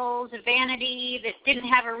bottles, a vanity that didn't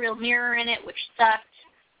have a real mirror in it, which sucked.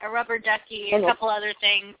 A rubber ducky, a couple other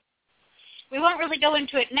things. We won't really go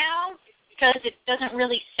into it now because it doesn't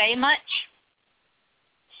really say much.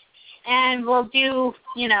 And we'll do,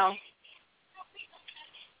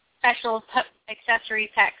 special accessory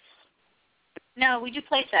packs. No, we do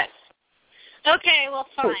play sets. Okay, well,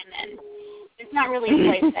 fine then. It's not really a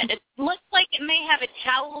play set. It looks like it may have a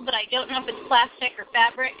towel, but I don't know if it's plastic or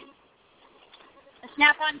fabric. A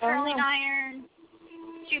snap-on curling iron,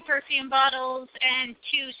 2 perfume bottles, and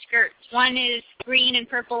 2 skirts. One is green and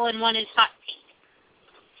purple, and one is hot pink.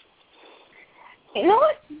 You know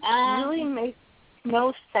what really makes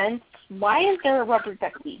no sense? Why is there a rubber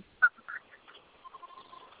ducky?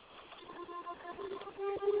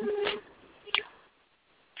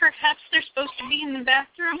 Perhaps they're supposed to be in the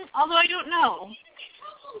bathroom, although I don't know.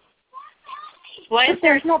 Why is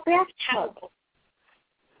there's no bathtub?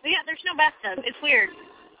 Yeah, there's no bathtub. It's weird.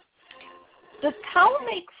 The towel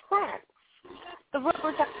makes sense. The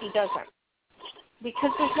rubber ducky doesn't.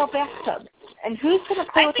 Because there's no bathtub. And who's going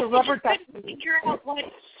to play with a rubber ducky? I think they couldn't figure out what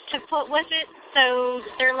to put with it, so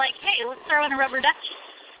they're like, hey, let's throw in a rubber ducky.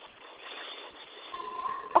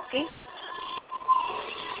 Okay.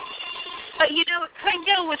 But, you know, it could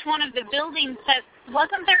go with one of the building sets.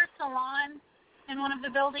 Wasn't there a salon in one of the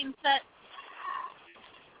building sets?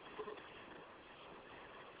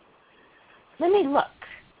 Let me look.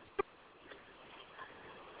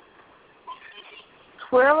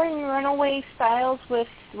 Twirling runaway styles with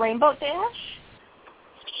Rainbow Dash?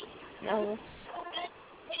 No.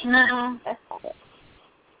 No. That's not it.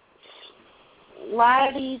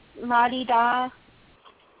 La-di-da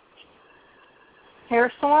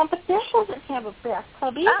hair salon, but this doesn't have a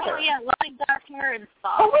bathtub either. Oh, yeah, lovely dark hair and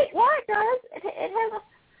stuff. Oh, wait, yeah, it does.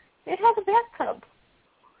 It has a bathtub.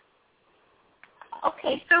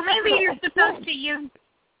 Okay. So maybe you're supposed to use...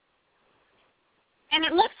 And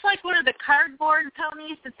it looks like one of the cardboard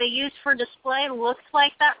ponies that they use for display looks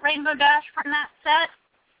like that Rainbow Dash from that set.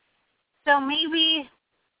 So maybe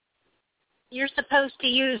you're supposed to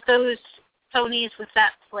use those ponies with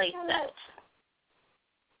that play set.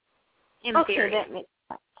 In theory. That makes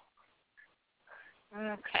sense.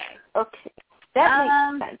 Okay.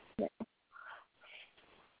 That makes sense.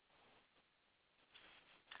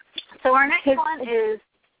 So our next one is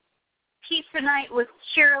Pizza Night with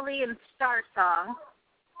Shirley and Star Song.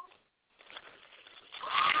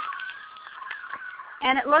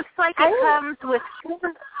 And it looks like it comes with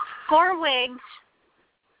 4 wigs,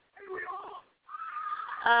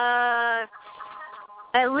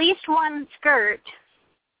 at least 1 skirt,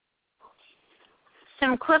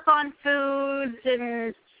 some clip-on foods,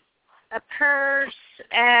 and a purse,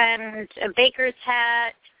 and a baker's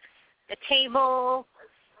hat, a table,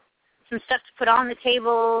 some stuff to put on the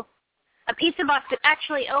table, a pizza box that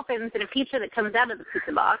actually opens, and a pizza that comes out of the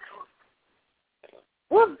pizza box.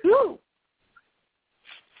 Woohoo!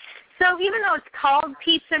 So even though it's called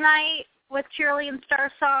Pizza Night with Shirley and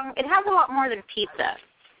Star Song, it has a lot more than pizza.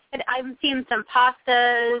 I'm seeing some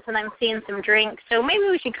pastas, and I'm seeing some drinks, so maybe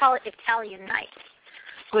we should call it Italian Night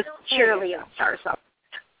with Shirley and Star Song.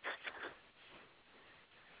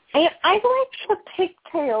 I like the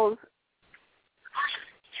pigtails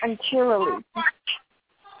and Shirley.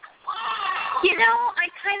 You know, I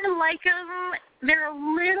kind of like them. They're a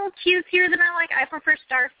little cutesier than I like. I prefer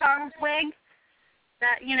Star Song's wig.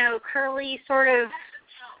 That, you know, curly sort of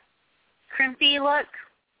crimpy look.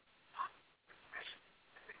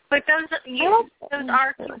 But those are cute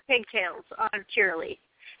pigtails on Cheerily.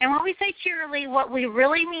 And when we say Cheerily, what we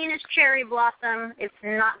really mean is cherry blossom. It's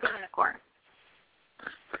not the unicorn.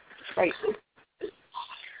 Right.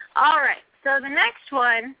 All right. So the next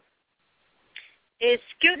one is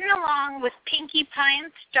Scooting Along with Pinkie Pie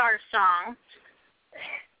and Star Song.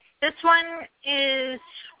 This one is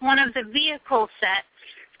one of the vehicle sets.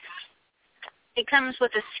 It comes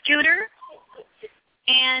with a scooter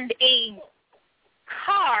and a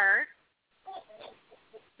car.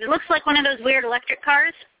 It looks like one of those weird electric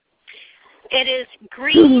cars. It is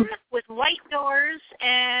green with white doors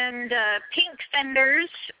and pink fenders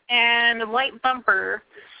and a white bumper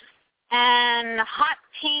and hot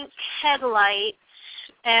pink headlights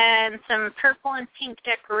and some purple and pink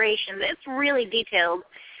decorations. It's really detailed.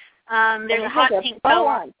 There's a hot pink bow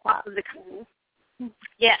on top of the car.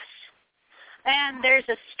 Yes. And there's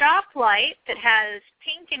a stoplight that has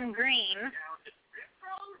pink and green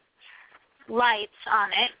lights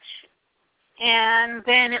on it. And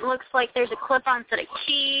then it looks like there's a clip-on set of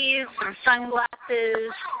keys, some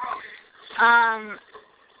sunglasses,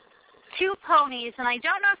 2 ponies, and I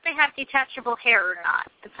don't know if they have detachable hair or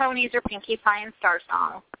not. The ponies are Pinkie Pie and Star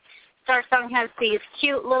Song. Star Song has these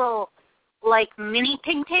cute little, like, mini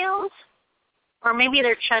pigtails, or maybe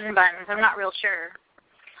they're chun buns. I'm not real sure.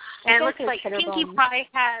 And it looks like Pinkie Pie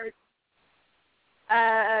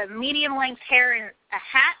has medium-length hair and a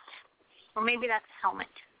hat, or maybe that's a helmet.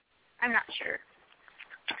 I'm not sure.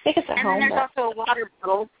 I think it's a helmet. And then there's also a water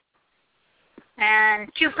bottle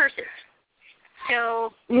and 2 purses.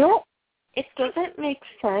 So, you know, it doesn't make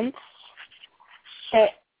sense that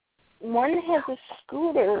one has a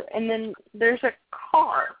scooter and then there's a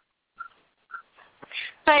car.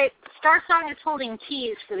 But Star Song is holding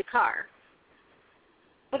keys to the car.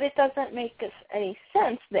 But it doesn't make any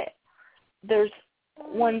sense that there's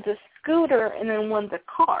one's a scooter and then one's a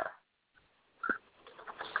car.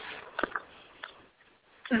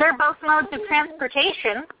 They're both modes of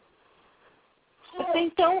transportation. But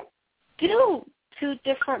they don't do two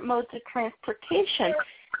different modes of transportation.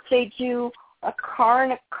 They do a car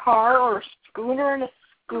and a car, or a scooter and a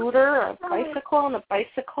scooter, or a bicycle and a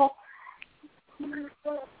bicycle.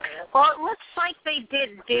 Well, it looks like they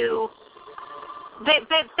did do...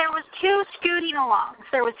 there was two scooting alongs.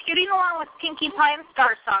 There was scooting along with Pinkie Pie and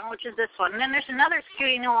Star Song, which is this one. And then there's another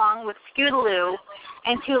scooting along with Scootaloo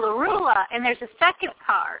and Toolaroola, and there's a second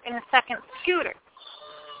car and a second scooter.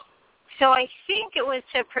 So I think it was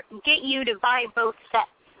to get you to buy both sets.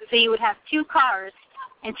 So you would have two cars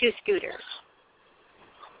and two scooters.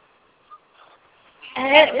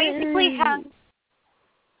 And it basically has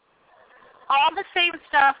all the same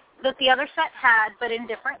stuff that the other set had, but in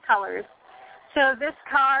different colors. So this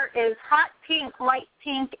car is hot pink, light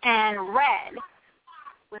pink, and red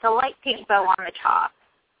with a light pink bow on the top.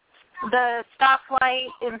 The stoplight,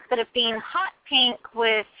 instead of being hot pink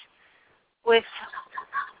with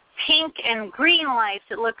pink and green lights,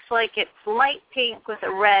 it looks like it's light pink with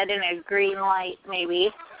a red and a green light,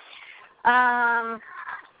 maybe.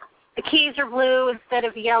 The keys are blue instead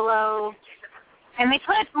of yellow. And they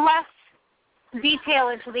put less detail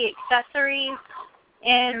into the accessories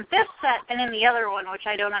in this set than in the other one, which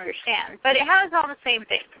I don't understand. But it has all the same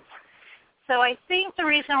things. So I think the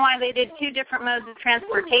reason why they did two different modes of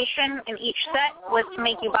transportation in each set was to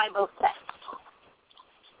make you buy both sets.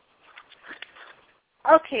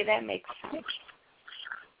 Okay, that makes sense.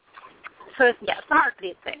 So it's a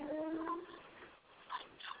marketing thing.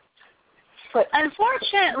 But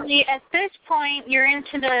unfortunately, at this point, you're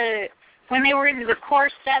into when they were into the Core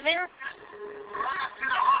 7,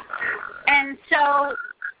 and so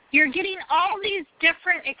you're getting all these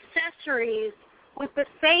different accessories with the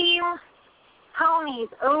same ponies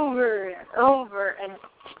over and over and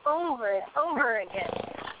over and over again,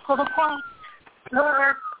 to the point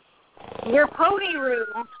where your pony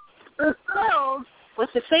room is filled with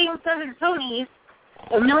the same 7 ponies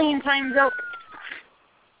a million times over.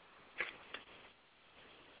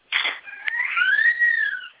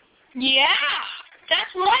 Yeah,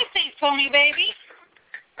 that's what I think, Pony Baby.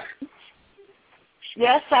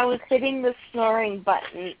 Yes, I was hitting the snoring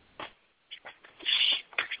button.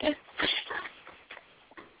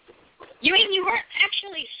 You mean you weren't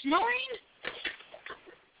actually snoring?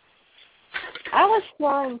 I was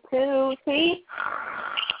snoring too, see?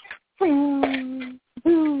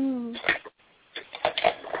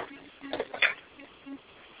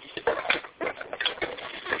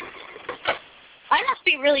 I must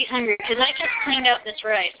be really hungry because I just cleaned out this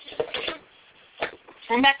rice.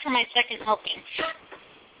 I'm back for my second helping.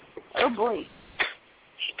 Oh, boy.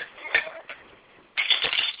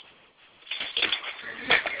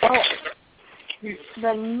 Well,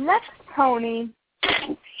 the next pony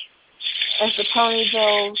is the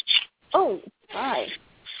Ponyville... Oh, hi.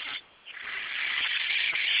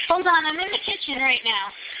 Hold on, I'm in the kitchen right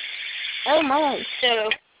now. Oh, my. So...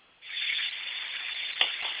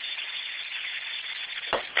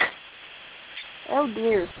 Oh,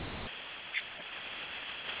 dear.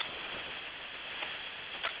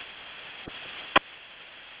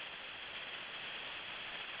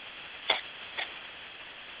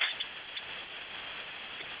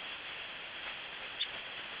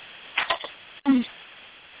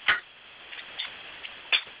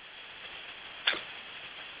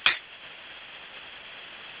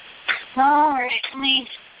 All right,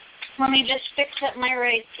 let me just fix up my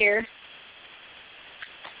rice here.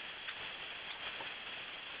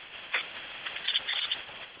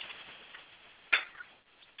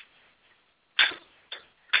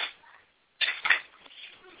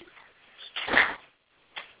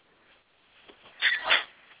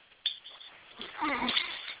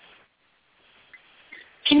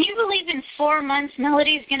 Can you believe in 4 months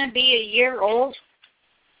Melody's going to be a year old?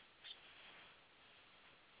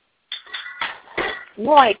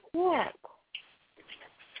 No, I can't.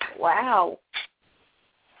 Wow.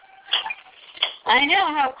 I know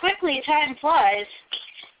how quickly time flies.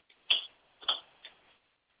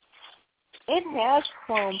 It has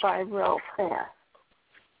flown by real fast.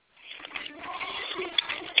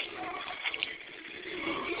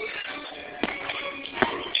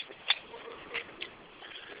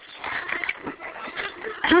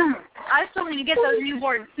 I still need to get those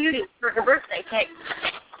newborn cuties for her birthday cake.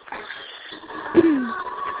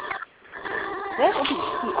 That would be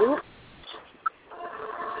cute.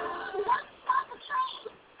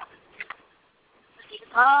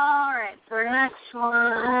 All right, so the next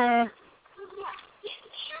one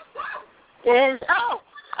is,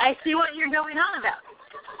 I see what you're going on about.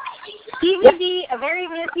 DVD, A Very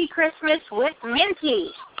Minty Christmas with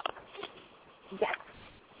Minty. Yes.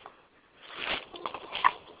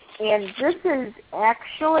 And this is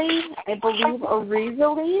actually, I believe, a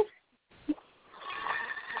re-release.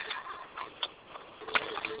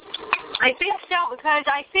 I think so, because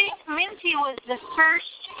I think Minty was the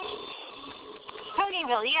first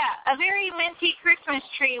Ponyville, A Very Minty Christmas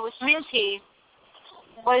Tree with Minty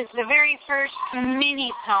was the very first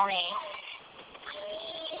mini pony.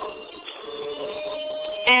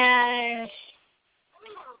 And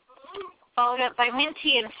followed up by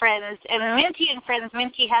Minty and Friends. And Minty and Friends,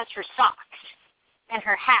 Minty has her socks and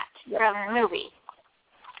her hat from the movie.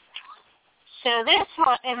 So this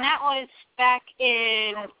one, and that was back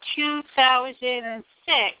in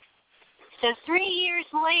 2006. So 3 years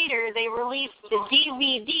later, they released the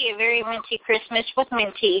DVD, A Very Minty Christmas with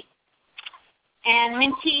Minty. And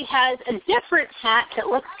Minty has a different hat that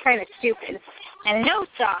looks kind of stupid. And no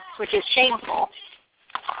socks, which is shameful.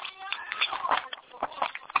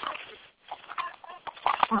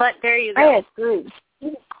 But there you go. I agree.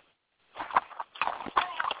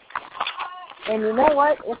 And you know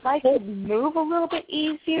what? If I could move a little bit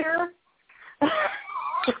easier,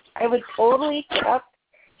 I would totally get up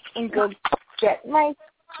and go get my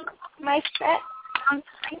set.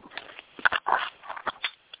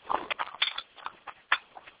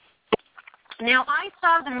 Now, I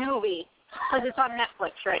saw the movie, because it's on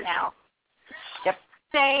Netflix right now. Yep.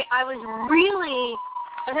 I've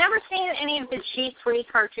never seen any of the G3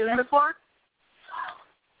 cartoon before.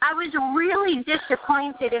 I was really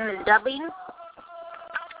disappointed in the dubbing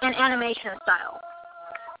and animation style.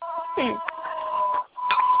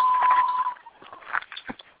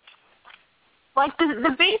 Like,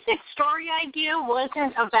 the basic story idea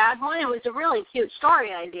wasn't a bad one. It was a really cute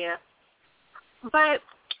story idea. But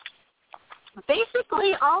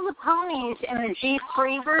basically all the ponies in the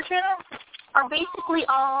G3 version are basically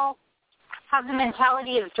all have the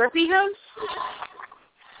mentality of drippy hooves.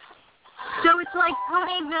 So it's like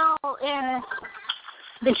Ponyville in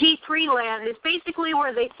the G3 land is basically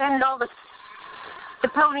where they send all the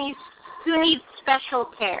ponies who need special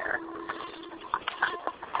care.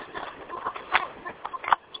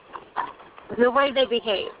 The way they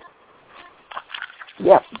behave.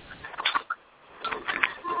 Yep.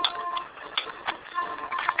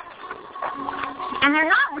 And they're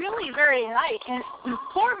not really very nice. And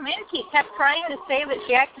poor Minty kept trying to say that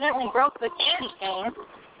she accidentally broke the candy cane,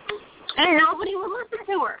 and nobody would listen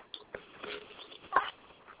to her.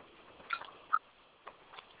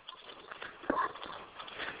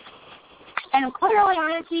 And clearly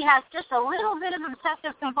Minty has just a little bit of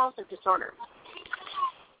obsessive-compulsive disorder.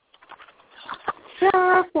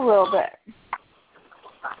 Just a little bit.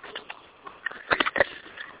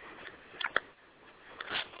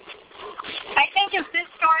 I think if this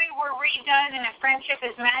story were redone in a Friendship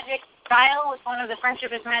is Magic style with one of the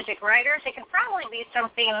Friendship is Magic writers, it could probably be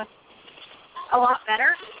something a lot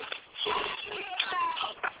better.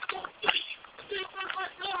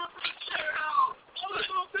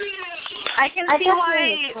 I can see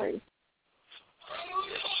why...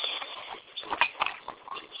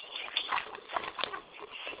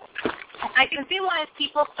 I can see why if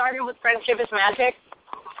people started with Friendship is Magic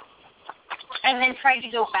and then tried to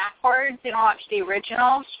go backwards and watch the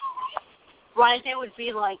originals, why they would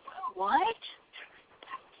be like, what?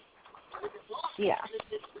 Yeah.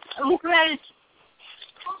 Because,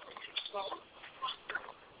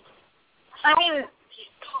 I mean,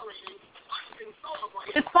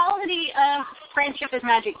 the quality of Friendship is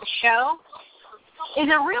Magic, the show, is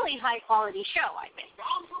a really high-quality show, I think.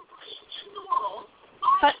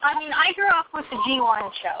 But, I mean, I grew up with the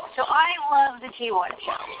G1 show, so I love the G1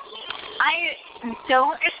 show. I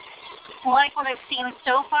don't like what I've seen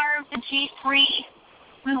so far of the G3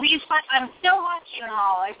 movies, but I'm still watching them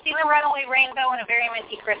all. I've seen The Runaway Rainbow and A Very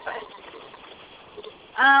Minty Christmas.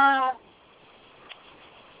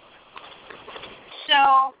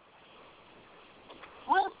 So,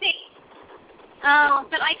 we'll see.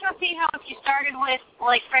 But I can see how if you started with,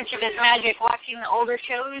 like, Friendship is Magic, watching the older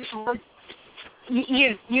shows,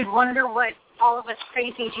 you'd wonder what all of us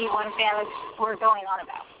crazy G1 fans were going on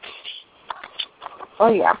about.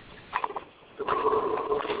 Oh, yeah.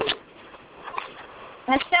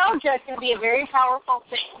 Nostalgia can be a very powerful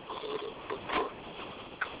thing.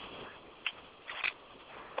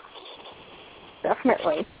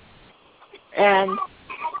 Definitely. And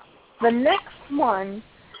the next one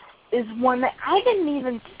is one that I didn't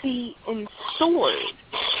even see in stores.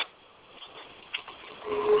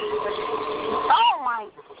 Oh, my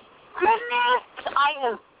goodness I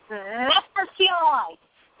have never seen alive.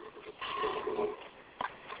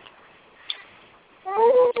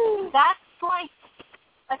 That's like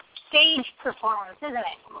a stage performance, isn't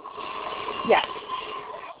it? Yes.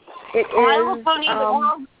 It is. My Little Pony, the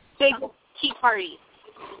world's biggest tea party.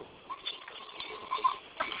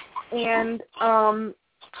 And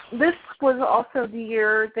this was also the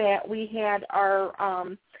year that we had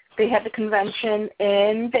they had the convention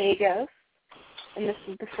in Vegas, and this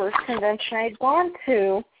is the first convention I'd gone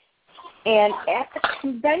to. And at the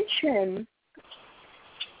convention,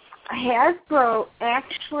 Hasbro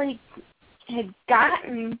actually had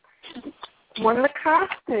gotten one of the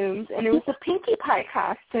costumes, and it was a Pinkie Pie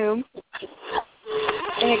costume,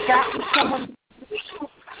 and it got someone.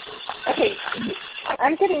 Okay,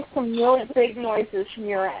 I'm getting some really big noises from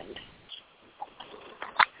your end.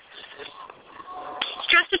 It's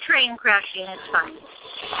just a train crashing. It's fine.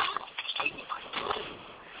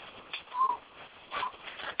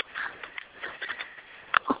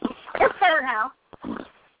 It's better now.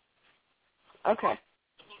 Okay,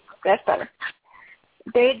 that's better.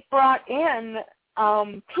 They brought in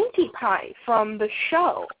Pinkie Pie from the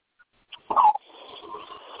show,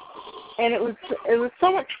 and it was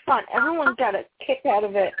so much fun. Everyone got a kick out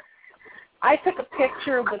of it. I took a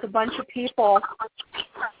picture with a bunch of people,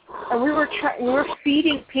 and we were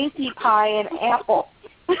feeding Pinkie Pie an apple.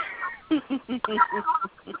 Nice.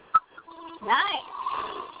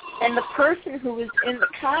 And the person who was in the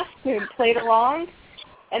costume played along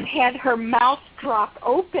and had her mouth drop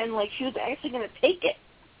open like she was actually going to take it.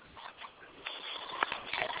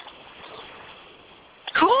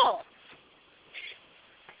 Cool.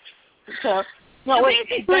 So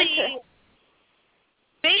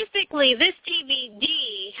basically, this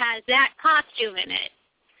DVD has that costume in it.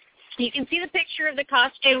 You can see the picture of the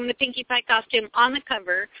costume, the Pinkie Pie costume, on the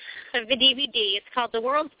cover of the DVD. It's called The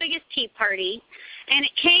World's Biggest Tea Party, and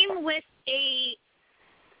it came with a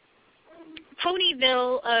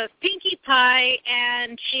Ponyville of Pinkie Pie,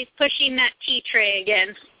 and she's pushing that tea tray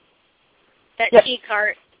again, that tea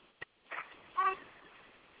cart.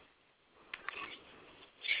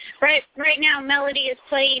 Right now, Melody is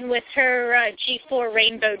playing with her G4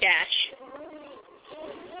 Rainbow Dash.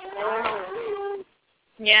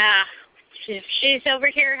 Yeah, she's over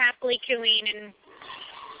here happily cooing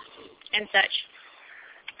and such.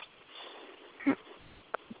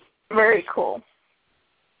 Very cool.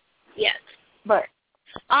 Yes. But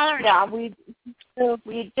all right. Yeah, we did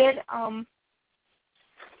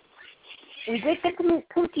get to meet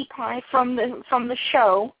Pinkie Pie from the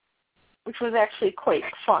show, which was actually quite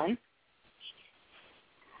fun.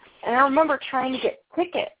 And I remember trying to get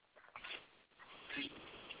tickets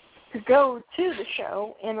to go to the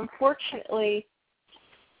show, and unfortunately,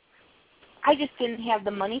 I just didn't have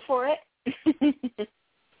the money for it.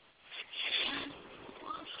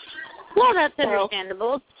 Well, that's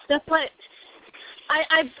understandable. That's what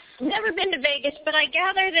I've never been to Vegas, but I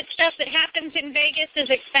gather that stuff that happens in Vegas is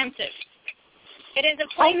expensive. It is a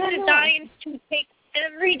place designed to take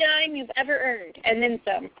every dime you've ever earned, and then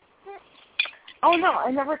some. Oh, no,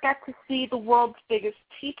 I never got to see the world's biggest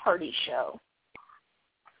tea party show.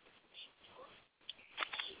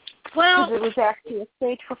 Well, because it was actually a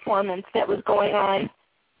stage performance that was going on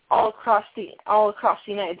all across the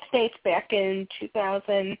United States back in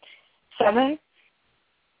 2007.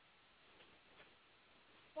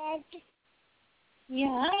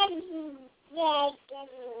 Yeah.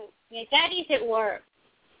 Yeah, Daddy's at work.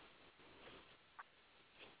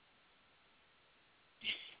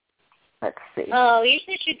 Let's see. Oh, you're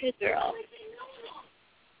such a good girl.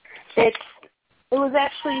 It was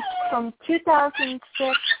actually from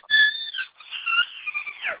 2006.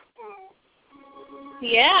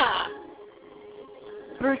 Yeah.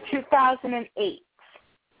 Through 2008.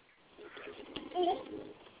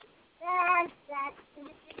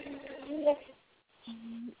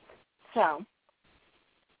 So.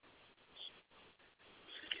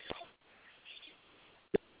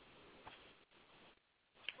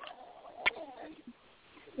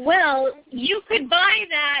 Well, you could buy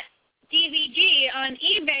that DVD on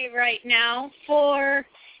eBay right now for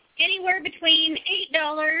anywhere between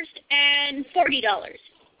 $8 and $40.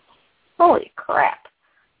 Holy crap.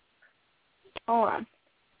 Hold on.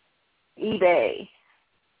 eBay.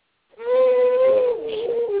 I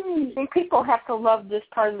think people have to love this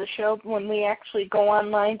part of the show when we actually go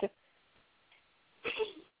online to...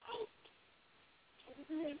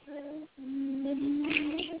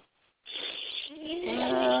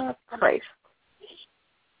 Christ.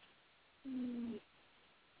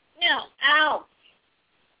 No, ow.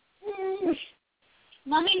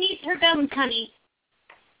 Mommy needs her gums, honey.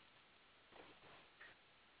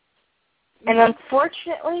 And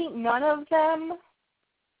unfortunately, none of them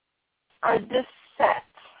are this set.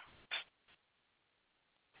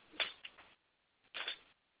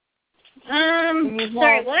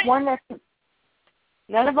 Sorry, what?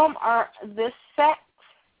 None of them are this set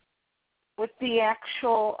with the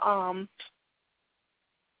actual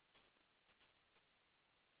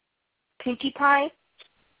Pinkie Pie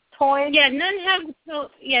toy. Yeah, none have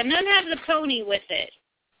the pony with it.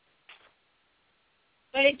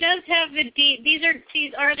 But it does have these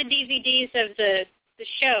are the DVDs of the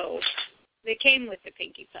show that came with the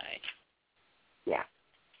Pinkie Pie. Yeah.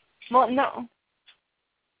 Well, no.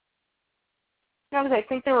 No, because I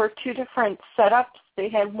think there were two different setups. They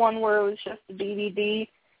had one where it was just the DVD,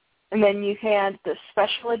 and then you had the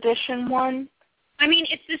special edition one. I mean,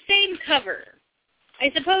 it's the same cover.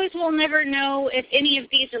 I suppose we'll never know if any of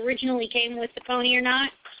these originally came with the pony or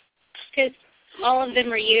not, because all of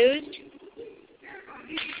them are used.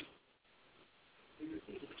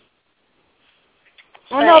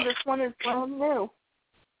 Oh, no, this one is brand new.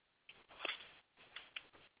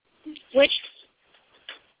 Which,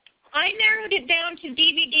 I narrowed it down to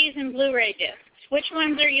DVDs and Blu-ray discs. Which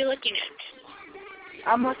ones are you looking at?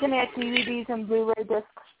 I'm looking at DVDs and Blu-ray discs,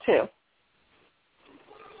 too.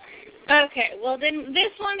 Okay, well then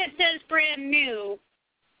this one that says brand new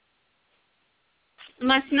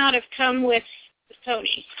must not have come with the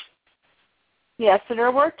pony. Yeah, so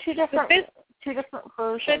there were two different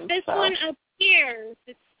versions. But this one up here,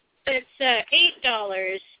 it's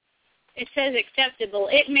 $8. It says acceptable.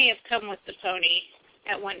 It may have come with the pony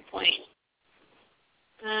at one point.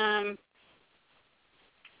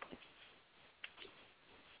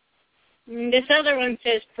 This other one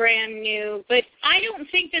says brand new, but I don't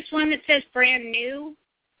think this one that says brand new,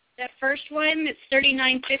 that first one that's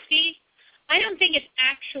 $39.50, I don't think it's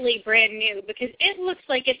actually brand new because it looks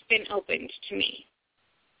like it's been opened to me.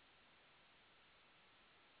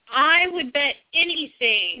 I would bet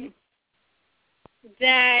anything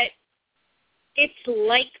that it's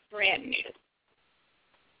like brand new.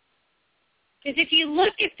 Because if you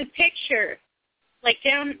look at the picture, like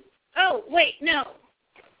down, oh, wait, no.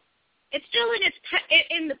 It's still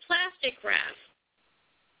in the plastic wrap.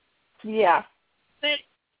 Yeah. But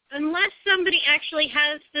unless somebody actually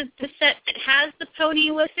has the set that has the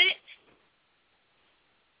pony with it,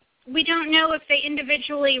 we don't know if they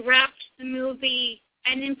individually wrapped the movie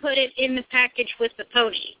and then put it in the package with the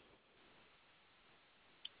pony.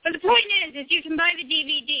 But the point is you can buy the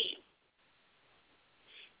DVD.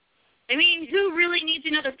 I mean, who really needs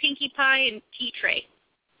another Pinkie Pie and tea tray?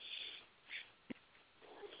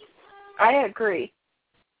 I agree.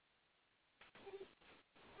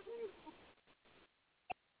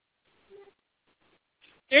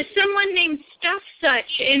 There's someone named Stuff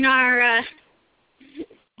Such in our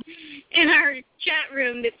chat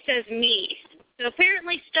room that says me. So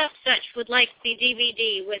apparently Stuff Such would like the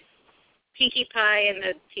DVD with Pinkie Pie and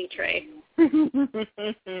the tea tray.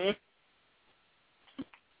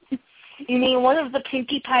 You mean one of the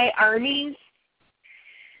Pinkie Pie armies?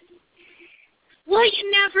 Well,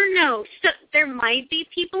 you never know. So, there might be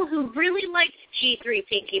people who really liked G3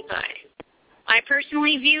 Pinkie Pie. I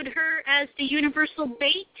personally viewed her as the universal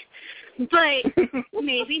bait, but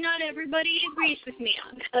maybe not everybody agrees with me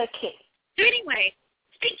on that. Okay. So anyway,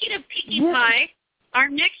 speaking of Pinkie Pie, our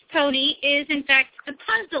next pony is, in fact, the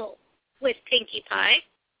puzzle with Pinkie Pie.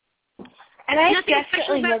 And I Nothing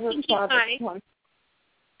definitely never saw this one.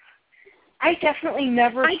 I definitely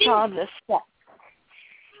never saw this one.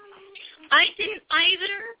 I didn't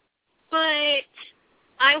either, but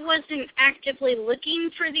I wasn't actively looking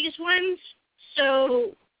for these ones.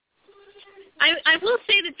 So I will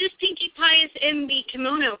say that this Pinkie Pie is in the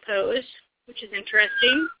kimono pose, which is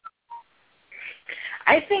interesting.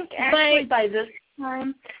 I think actually by this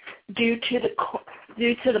time, due to the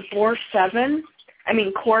Core 7,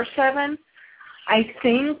 I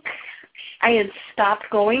think I had stopped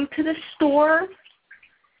going to the store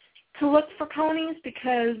to look for ponies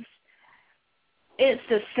because it's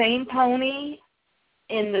the same pony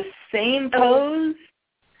in the same pose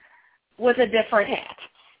with a different hat.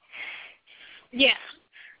 Yeah.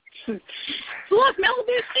 Look,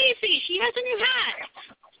 Malibu Stacy, she has a new hat.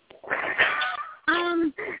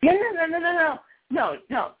 No.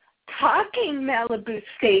 Talking Malibu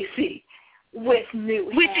Stacy with new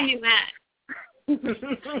hat. With a new hat.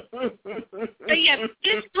 So yeah,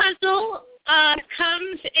 this puzzle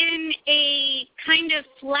comes in a kind of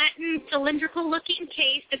flattened, cylindrical-looking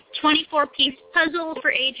case. It's a 24-piece puzzle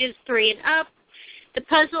for ages 3 and up. The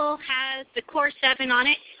puzzle has the Core 7 on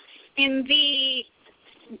it in the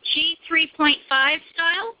G3.5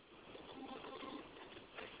 style.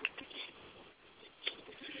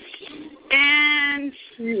 And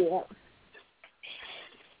yeah.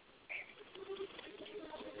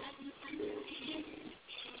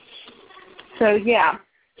 So yeah,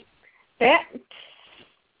 that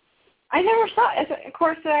I never saw. Of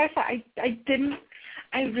course, I didn't.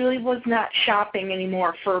 I really was not shopping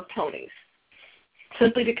anymore for ponies,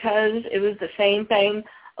 simply because it was the same thing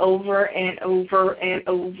over and over and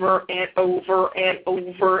over and over and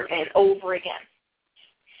over and over again.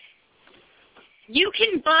 You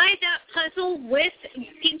can buy that puzzle with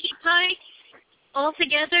Pinkie Pie all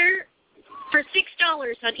together for $6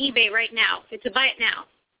 on eBay right now. It's a buy it now.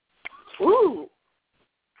 Ooh.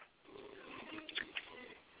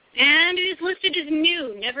 And it is listed as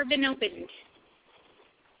new, never been opened.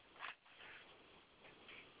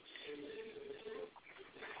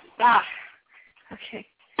 Ah, okay.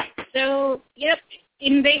 So, yep,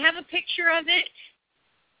 and they have a picture of it,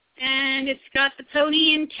 and it's got the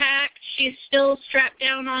pony intact. She's still strapped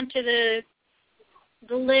down onto the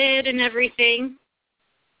lid and everything.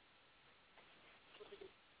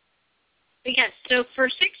 But yes, so for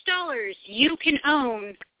 $6, you can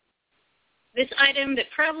own this item that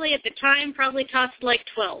probably at the time probably cost like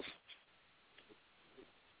 $12.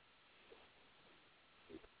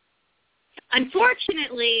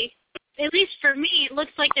 Unfortunately, at least for me, it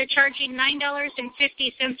looks like they're charging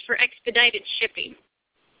 $9.50 for expedited shipping.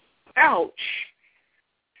 Ouch.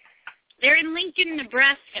 They're in Lincoln,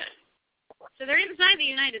 Nebraska, so they're inside the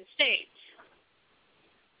United States.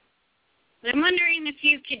 But I'm wondering if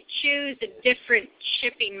you could choose a different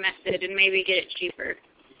shipping method and maybe get it cheaper.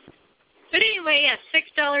 But anyway, yes,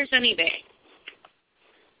 $6 on eBay.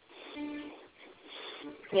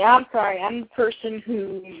 Yeah, I'm sorry. I'm the person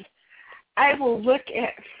who I will look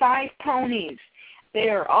at 5 ponies. They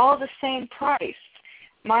are all the same price.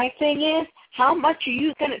 My thing is, how much are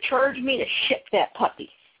you going to charge me to ship that puppy?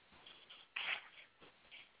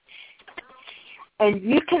 And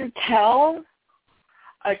you can tell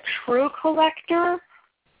a true collector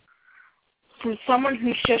from someone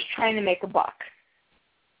who's just trying to make a buck.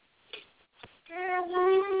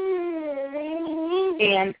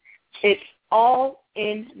 And it's all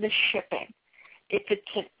in the shipping. If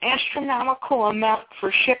it's an astronomical amount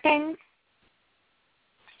for shipping,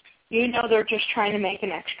 you know they're just trying to make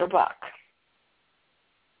an extra buck.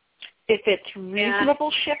 If it's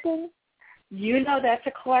reasonable shipping, you know that's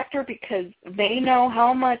a collector because they know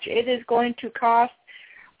how much it is going to cost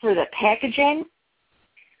for the packaging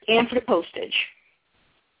and for the postage.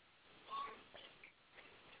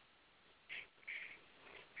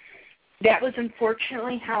 That was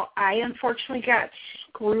unfortunately how I got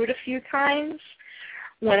screwed a few times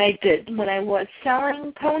when I was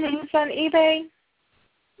selling ponies on eBay.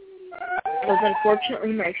 It was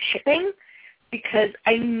unfortunately my shipping because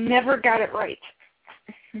I never got it right.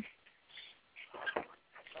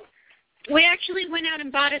 We actually went out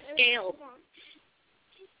and bought a scale.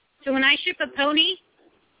 So when I ship a pony,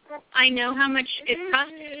 I know how much it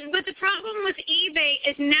costs. But the problem with eBay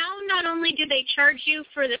is now not only do they charge you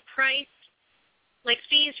for the price, like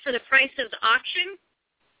fees for the price of the auction,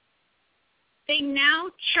 they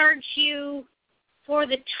now charge you for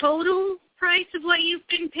the total price of what you've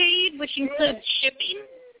been paid, which includes shipping.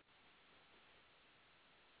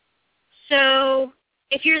 So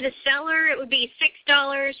if you're the seller, it would be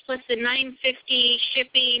 $6 plus the $9.50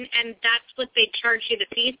 shipping, and that's what they charge you the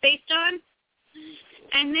fees based on.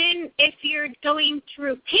 And then if you're going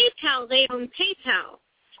through PayPal, they own PayPal,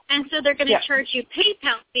 and so they're going to charge you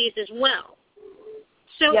PayPal fees as well.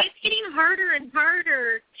 So it's getting harder and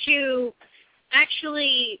harder to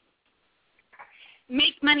actually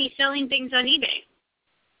make money selling things on eBay.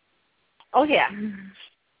 Oh, yeah.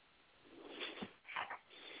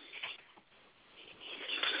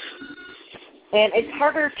 And it's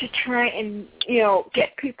harder to try and,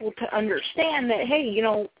 get people to understand that, hey,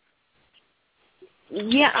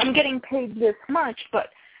 I'm getting paid this much, but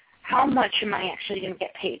how much am I actually going to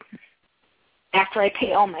get paid after I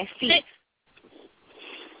pay all my fees?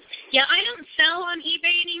 Yeah, I don't sell on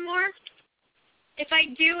eBay anymore. If I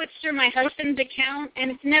do, it's through my husband's account,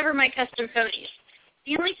 and it's never my custom ponies.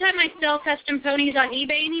 The only time I sell custom ponies on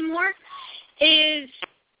eBay anymore is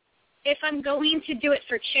if I'm going to do it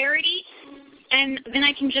for charity, and then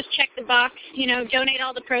I can just check the box, donate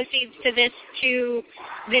all the proceeds to this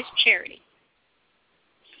charity.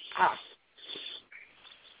 Oh.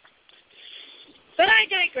 But I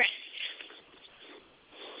digress.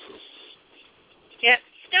 Yep,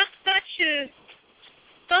 stuff such as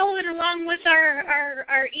following along with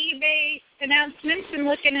our eBay announcements and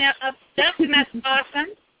looking up stuff, and that's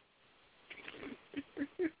awesome.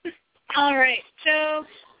 All right, so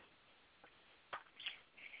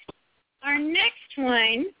our next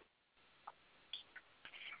one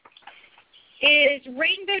is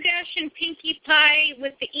Rainbow Dash and Pinkie Pie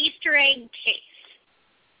with the Easter egg case.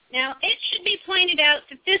 Now, it should be pointed out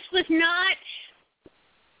that this was not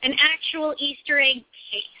an actual Easter egg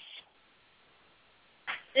case.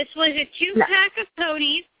 This was a 2-pack of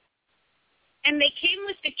ponies, and they came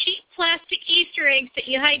with the cheap plastic Easter eggs that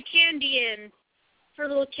you hide candy in for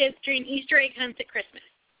little kids during Easter egg hunts at Christmas.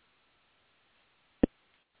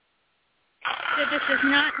 So this is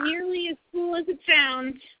not nearly as cool as it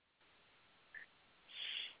sounds.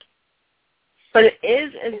 But it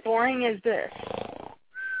is as boring as this.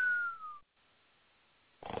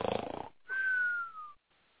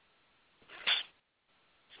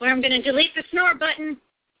 Where I'm going to delete the snore button.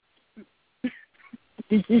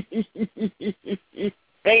 You're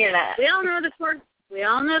not. We all know the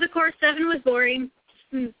Core 7 was boring.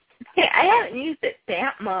 Yeah, I haven't used it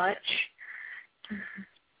that much.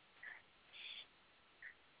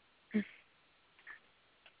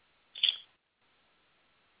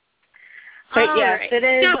 But yes, right. it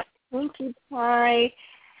is Pinkie Pie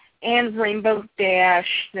and Rainbow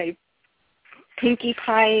Dash. Pinkie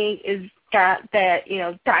Pie is got that,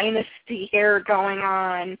 dynasty hair going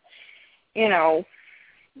on,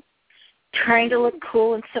 trying to look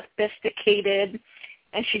cool and sophisticated,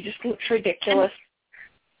 and she just looks ridiculous.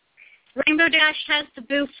 Rainbow Dash has the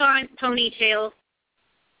bouffant ponytail.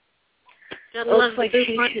 I love the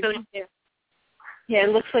bouffant ponytail. Yeah,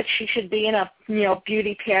 it looks like she should be in a,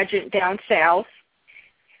 beauty pageant down south.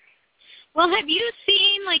 Well, have you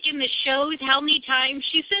seen, in the shows, how many times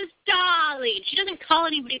she says darling? She doesn't call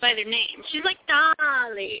anybody by their name. She's like,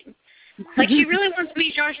 darling. She really wants to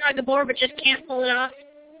be Zsa Zsa Gabor, but just can't pull it off.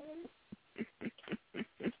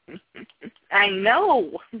 I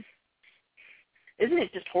know. Isn't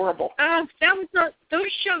it just horrible?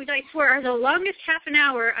 Those shows, I swear, are the longest half an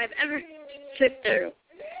hour I've ever slipped through.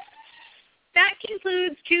 That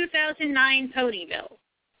concludes 2009 Ponyville.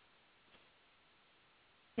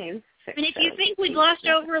 Okay. And if you think we glossed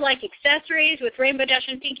over, accessories with Rainbow Dash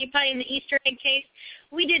and Pinkie Pie in the Easter egg case,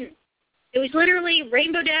 we didn't. It was literally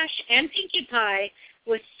Rainbow Dash and Pinkie Pie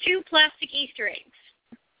with 2 plastic Easter eggs.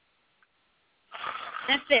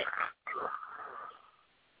 That's it.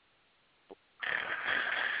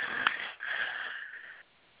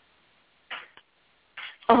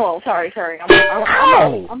 Oh, sorry. I'm up.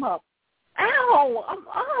 Ow! I'm up. Ow!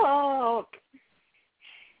 Ow!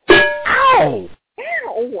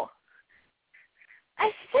 I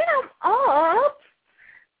said I'm up.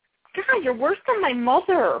 God, you're worse than my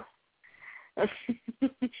mother. I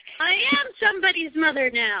am somebody's mother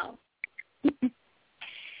now. You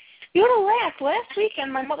would have laughed. Last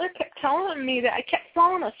weekend, my mother kept telling me that I kept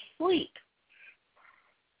falling asleep.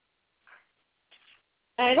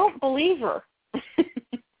 And I don't believe her.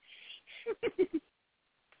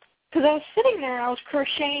 Because I was sitting there and I was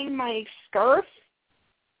crocheting my scarf.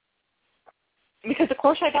 Because, of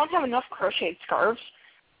course, I don't have enough crocheted scarves.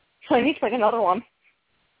 So I need to make another one.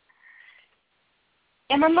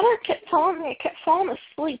 And my mother kept telling me I kept falling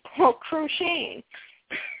asleep while crocheting.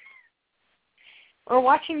 Or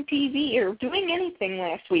watching TV or doing anything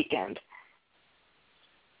last weekend.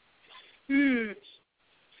 Well,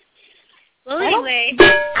 anyway.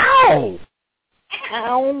 Ow!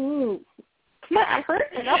 Ow! Come on, I'm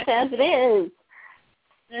hurting enough as it is.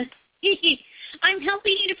 I'm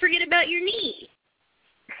helping you to forget about your knee.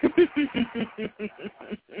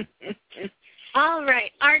 All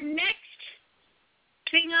right. Our next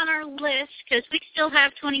thing on our list, because we still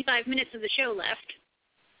have 25 minutes of the show left,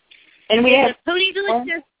 and we have Ponyville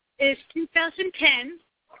is 2010.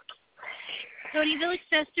 Ponyville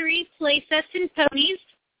Accessory Play Sets and Ponies.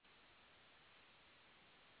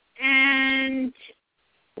 And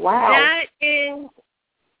wow. That is,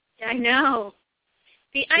 I know.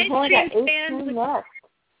 The ice cream stand with,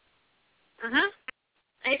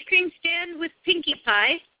 ice cream stand with Pinkie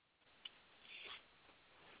Pie.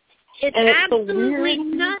 It's absolutely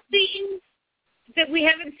nothing that we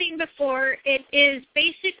haven't seen before. It is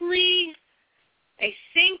basically, I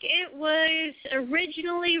think it was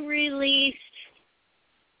originally released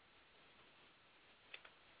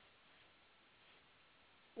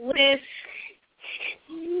with,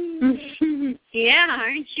 yeah,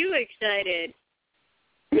 aren't you excited?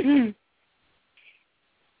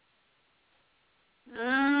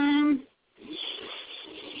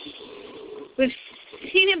 We've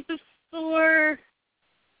seen it before.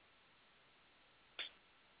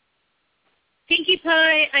 Pinkie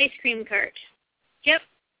Pie ice cream cart. Yep,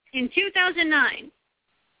 in 2009.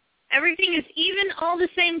 Everything is even all the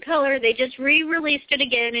same color. They just re-released it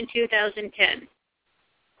again in 2010.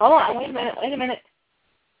 Hold on, wait a minute.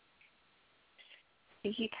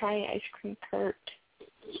 Pinkie Pie ice cream cart.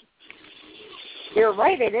 You're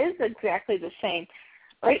right. It is exactly the same.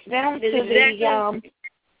 Right down to the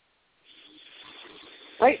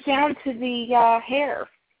hair.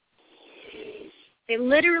 They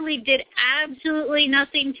literally did absolutely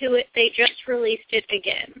nothing to it. They just released it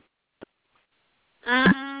again.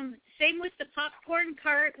 Same with the popcorn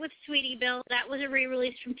cart with Sweetie Belle. That was a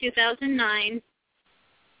re-release from 2009.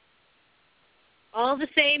 All the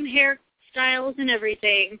same hairstyles and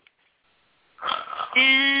everything.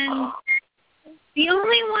 And the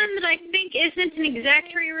only one that I think isn't an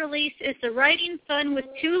exact re-release is the Riding Fun with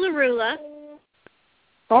Toolaroola.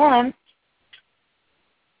 Go on.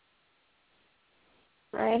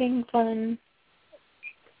 Riding Fun,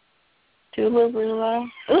 Toolaroola.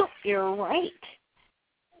 Oh, you're right.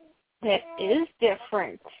 That is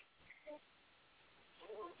different.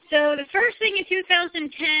 So the first thing in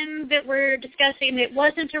 2010 that we're discussing that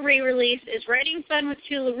wasn't a re-release is Riding Fun with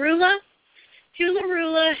Toolaroola.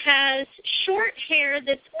 Toolaroola has short hair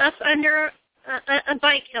that's up under a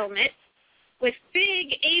bike helmet with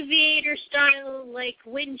big aviator-style like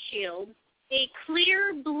windshield, a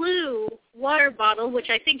clear blue water bottle, which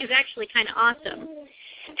I think is actually kind of awesome,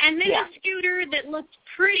 and then a scooter that looked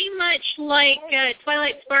pretty much like a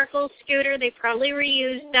Twilight Sparkle scooter. They probably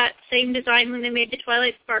reused that same design when they made the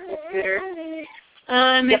Twilight Sparkle scooter.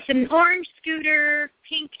 It's an orange scooter,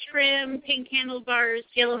 pink trim, pink handlebars,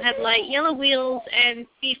 yellow headlight, yellow wheels, and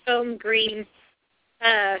seafoam green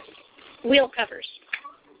wheel covers.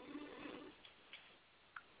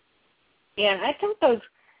 Yeah, and I think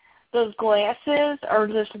those glasses are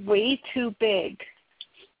just way too big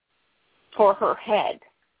for her head.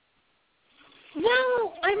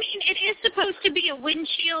 Well, I mean, it is supposed to be a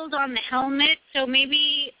windshield on the helmet, so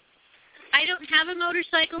maybe I don't have a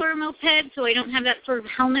motorcycle or a moped, so I don't have that sort of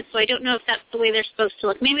helmet, so I don't know if that's the way they're supposed to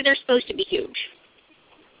look. Maybe they're supposed to be huge.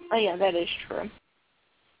 Oh, yeah, that is true.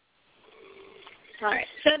 All right,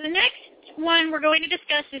 so the next one we're going to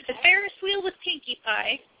discuss is the Ferris wheel with Pinkie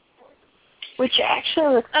Pie. Which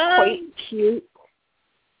actually looks quite cute.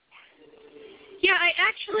 Yeah,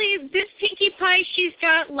 this Pinkie Pie, she's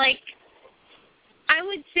got, like, I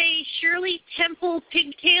would say Shirley Temple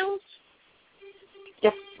pigtails.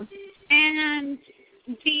 Yep. And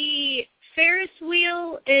the Ferris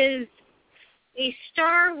wheel is a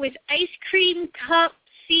star with ice cream cup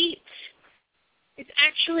seats. It's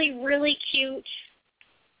actually really cute.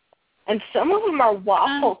 And some of them are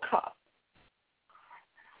waffle cups.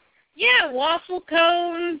 Yeah, waffle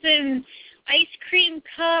cones and ice cream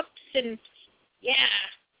cups and, yeah.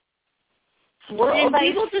 And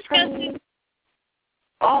we will discuss it.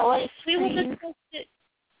 All ice cream. We will discuss it.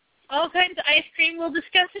 All kinds of ice cream. We'll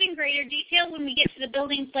discuss it in greater detail when we get to the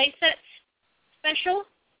building playsets special.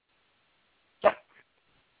 Yep.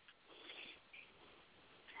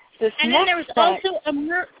 And then there was also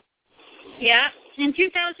in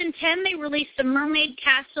 2010 they released the Mermaid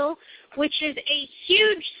Castle, which is a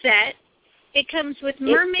huge set. It comes with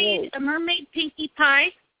a mermaid Pinkie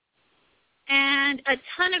Pie, and a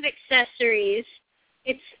ton of accessories.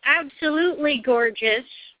 It's absolutely gorgeous.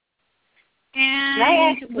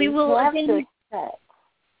 And we will this set.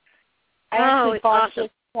 I actually bought this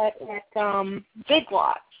set at Big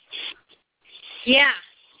Lots. Yeah.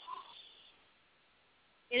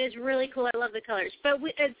 It is really cool. I love the colors. But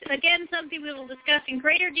it's, again, something we will discuss in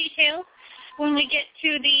greater detail when we get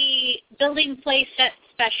to the building play set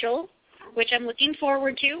special, which I'm looking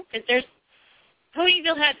forward to, because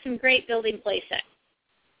Ponyville had some great building play sets.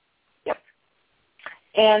 Yep.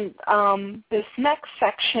 And this next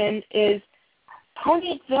section is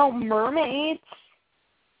Ponyville mermaids.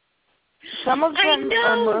 Some of them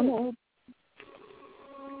are mermaids,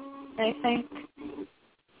 I think.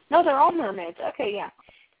 No, they're all mermaids. Okay, yeah.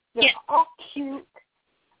 They're all cute.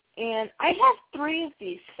 And I have 3 of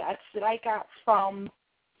these sets that I got from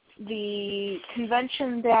the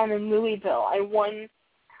convention down in Louisville. I won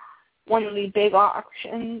one of the big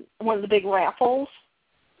raffles.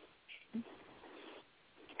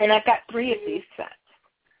 And I've got 3 of these sets.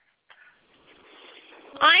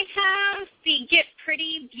 I have the Get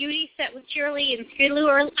Pretty Beauty set with Shirley and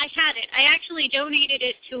Scootaloo. I had it. I actually donated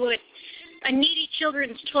it to a needy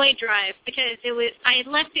children's toy drive because I had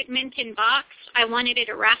left it mint in box. I wanted it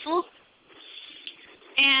a raffle.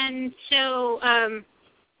 And so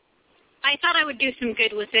I thought I would do some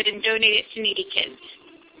good with it and donate it to needy kids.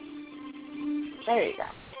 There you go.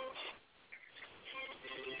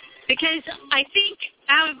 Because I think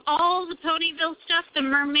out of all the Ponyville stuff, the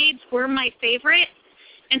mermaids were my favorite.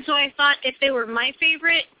 And so I thought if they were my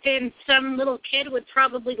favorite, then some little kid would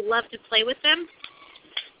probably love to play with them.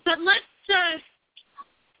 But let's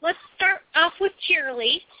start off with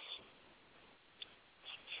Cheerilee.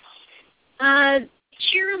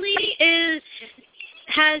 Cheerilee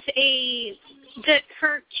has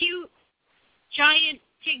her cute giant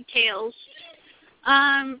pigtails.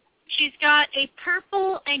 She's got a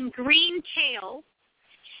purple and green tail,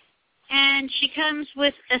 and she comes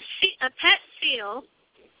with a pet seal.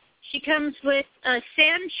 She comes with a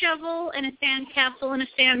sand shovel and a sand castle and a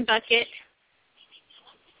sand bucket.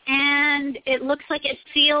 And it looks like a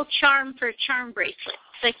seal charm for a charm bracelet.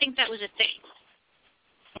 So I think that was a thing.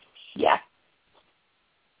 Yeah.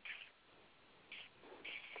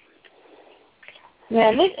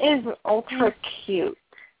 Yeah, this is ultra cute.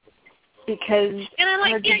 Because and I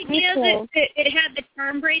like the idea that it had the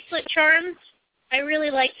charm bracelet charms. I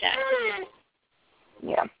really like that.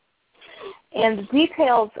 Yeah. And the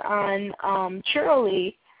details on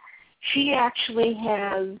Cheerilee, she actually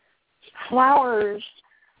has flowers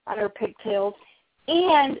on her pigtails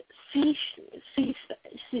and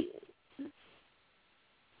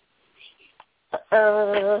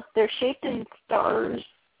they're shaped in stars.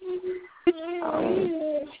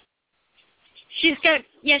 She's got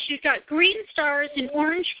green stars and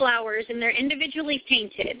orange flowers, and they're individually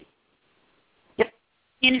painted. Yep.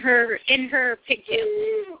 In her pigtails.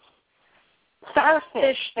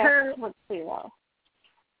 Starfish. That's what they are.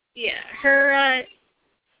 Yeah. Her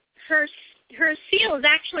seal is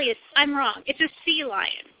actually I'm wrong. It's a sea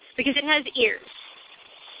lion because it has ears.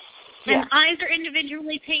 Yeah. And eyes are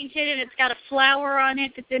individually painted, and it's got a flower on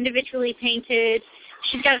it that's individually painted.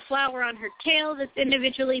 She's got a flower on her tail that's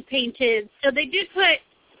individually painted. So they did put,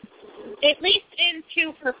 at least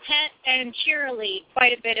into her pet and Cheerilee,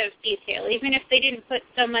 quite a bit of detail, even if they didn't put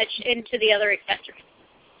so much into the other accessories.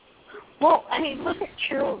 Well, I mean, look at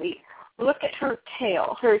Cheerilee. Look at her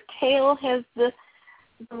tail. Her tail has the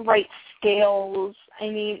right scales. I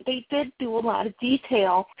mean, they did do a lot of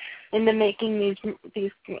detail into making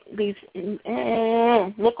these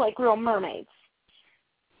look like real mermaids.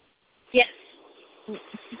 Yes.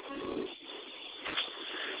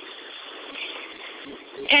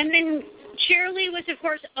 And then Cheerilee was, of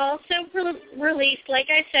course, also released, like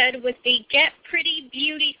I said, with the Get Pretty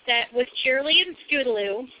Beauty set with Cheerilee and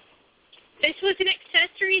Scootaloo. This was an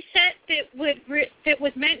accessory set that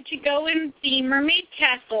was meant to go in the mermaid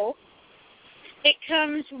castle. It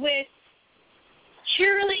comes with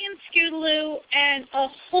Cheerilee and Scootaloo and a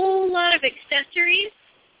whole lot of accessories,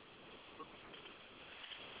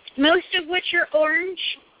 most of which are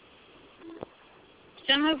orange,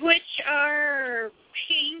 some of which are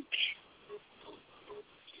pink.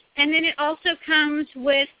 And then it also comes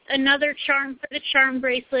with another charm for the charm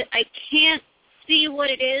bracelet. I can't see what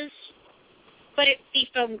it is, but it's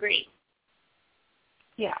seafoam green.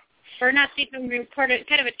 Yeah. Or not seafoam green, kind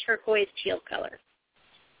of a turquoise teal color.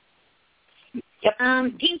 Yep.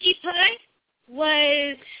 Pinkie Pie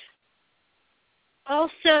was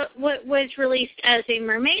also what was released as a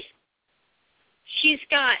mermaid. She's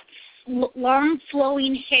got long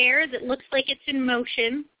flowing hair that looks like it's in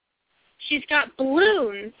motion. She's got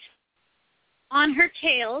balloons on her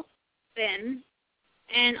tail fin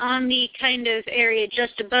and on the kind of area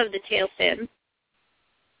just above the tail fin.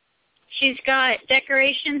 She's got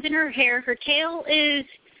decorations in her hair. Her tail is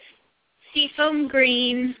seafoam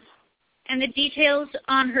green, and the details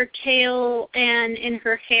on her tail and in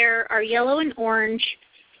her hair are yellow and orange.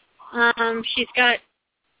 She's got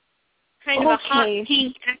kind of a hot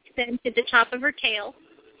pink accent at the top of her tail.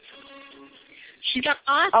 She's got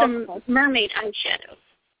awesome mermaid eyeshadow.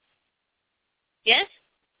 Yes?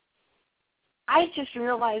 I just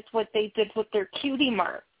realized what they did with their cutie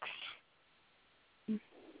marks.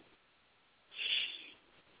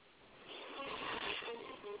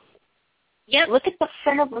 Yep. Look at the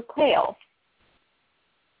front of her tail.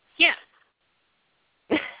 Yeah.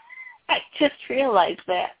 I just realized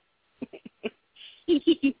that.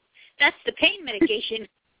 That's the pain medication.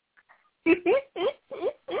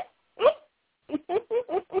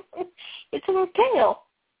 It's a little tail.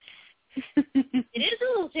 It is a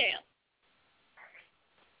little tail.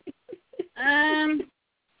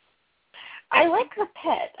 I like her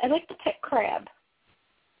pet. I like the pet crab.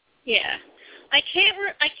 Yeah. I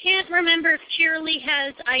can't remember if Cheerilee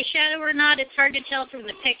has eyeshadow or not. It's hard to tell from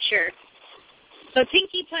the picture. So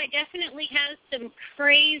Pinkie Pie definitely has some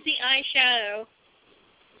crazy eyeshadow.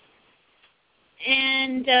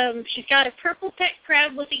 And she's got a purple pet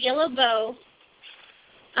crab with a yellow bow.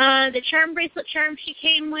 The charm bracelet charm she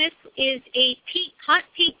came with is a hot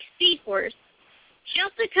pink seahorse. She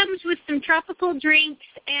also comes with some tropical drinks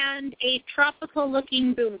and a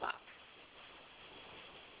tropical-looking boombox.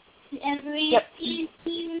 Yep.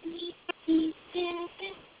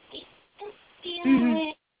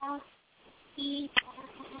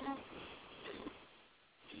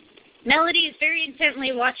 Melody is very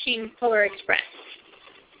intently watching Polar Express.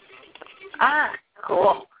 Ah,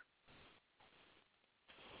 cool.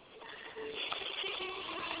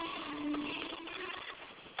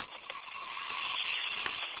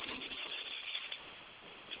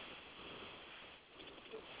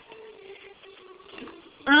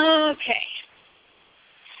 Okay.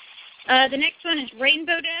 The next one is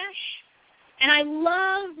Rainbow Dash. And I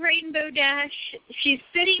love Rainbow Dash. She's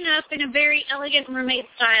sitting up in a very elegant mermaid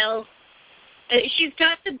style. She's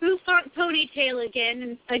got the bouffant ponytail again,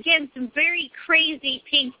 and again, some very crazy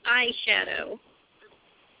pink eyeshadow.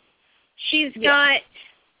 She's got,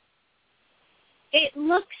 it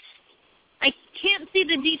looks, I can't see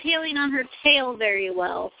the detailing on her tail very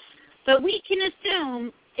well, but we can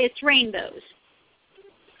assume it's rainbows.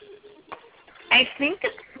 I think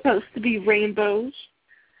it's supposed to be rainbows.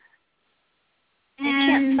 And, I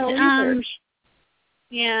can't tell either.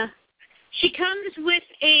 Yeah. She comes with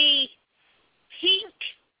a pink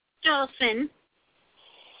dolphin.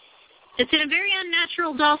 It's in a very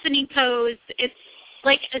unnatural dolphin-y pose. It's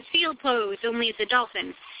like a seal pose, only it's a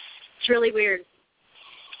dolphin. It's really weird.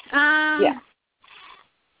 Yeah.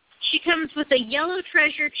 She comes with a yellow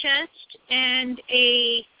treasure chest and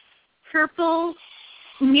a purple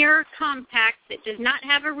mirror compact that does not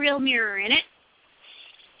have a real mirror in it,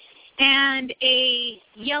 and a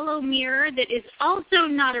yellow mirror that is also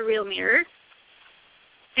not a real mirror.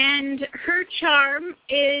 And her charm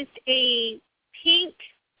is a pink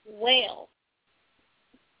whale.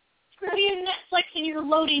 Screw you, Netflix, in your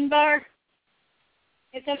loading bar.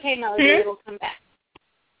 It's okay, Melody. It'll come back.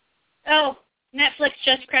 Oh, Netflix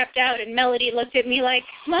just crapped out, and Melody looked at me like,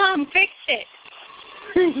 Mom, fix it.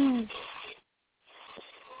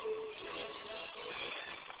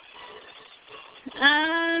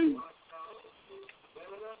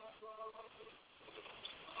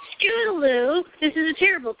 Scootaloo. This is a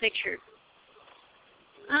terrible picture.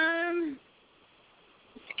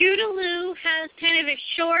 Scootaloo has kind of a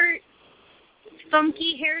short,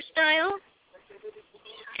 funky hairstyle,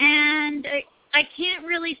 and I can't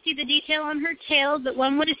really see the detail on her tail, but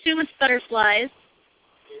one would assume it's butterflies.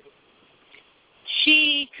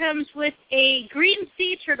 She comes with a green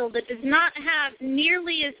sea turtle that does not have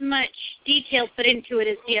nearly as much detail put into it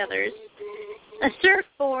as the others, a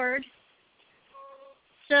surfboard,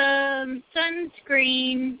 some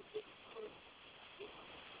sunscreen.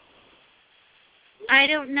 I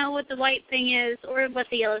don't know what the white thing is or what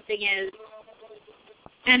the yellow thing is.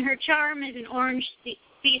 And her charm is an orange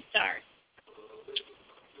sea star.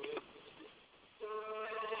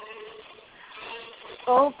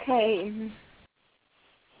 Okay.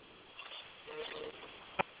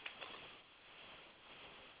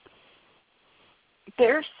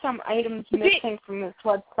 There's some items missing from this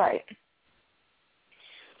website.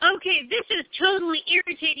 Okay, this is totally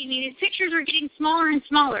irritating me. These pictures are getting smaller and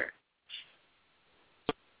smaller.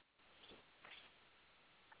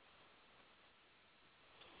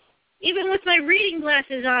 Even with my reading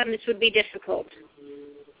glasses on, this would be difficult.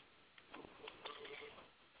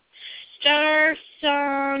 Star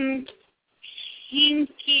Song,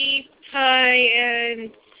 Pinkie Pie,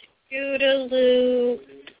 and Scootaloo,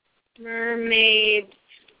 Mermaid.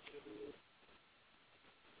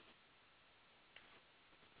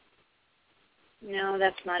 No,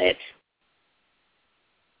 that's not it.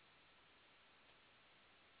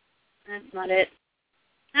 That's not it.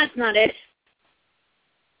 That's not it.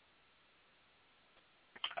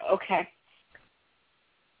 Okay.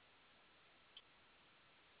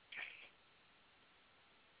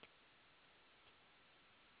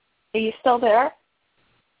 Are you still there?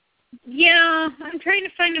 Yeah, I'm trying to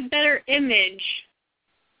find a better image.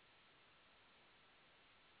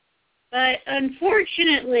 But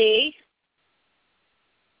unfortunately,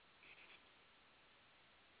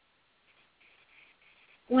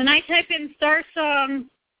 when I type in Star Song,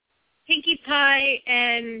 Pinkie Pie,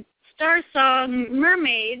 and Star Song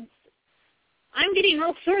Mermaids, I'm getting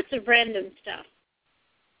all sorts of random stuff.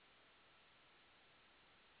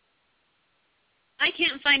 I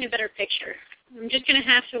can't find a better picture. I'm just going to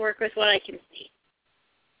have to work with what I can see.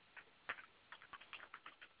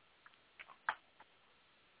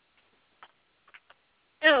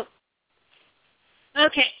 Oh.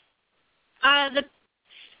 Okay.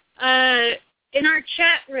 In our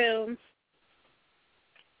chat room,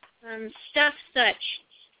 Stuff Such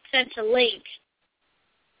sent a link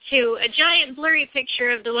to a giant blurry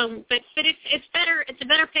picture of the one, but it's better. It's a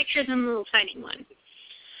better picture than the little tiny one.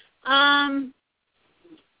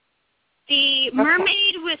 The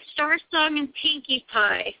mermaid with Star Song and Pinkie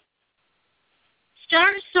Pie.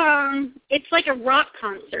 Star Song, it's like a rock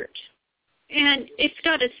concert. And it's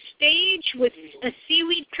got a stage with a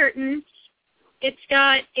seaweed curtain. It's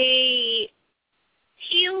got a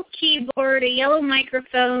teal keyboard, a yellow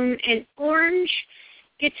microphone, an orange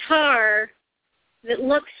guitar that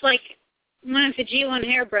looks like one of the G1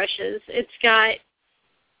 hairbrushes. It's got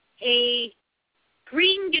a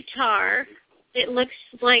green guitar that looks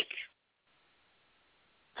like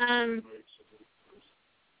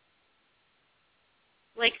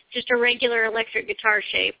just a regular electric guitar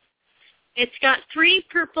shape. It's got 3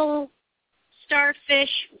 purple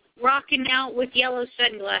starfish rocking out with yellow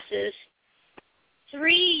sunglasses,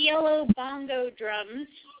 3 yellow bongo drums,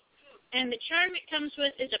 and the charm it comes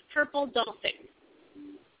with is a purple dolphin.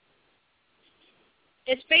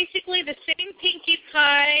 It's basically the same Pinkie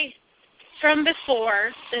Pie from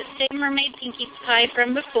before, the same mermaid Pinkie Pie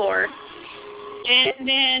from before, and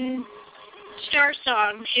then Star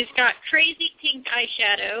Song. She's got crazy pink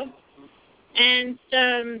eyeshadow and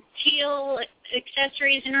some teal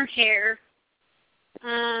accessories in her hair.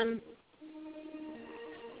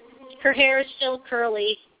 Her hair is still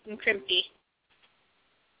curly and crimpy.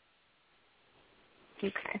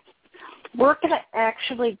 Okay. We're going to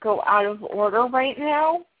actually go out of order right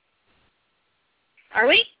now. Are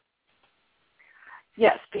we?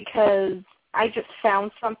 Yes, because I just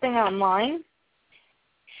found something online,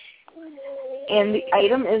 and the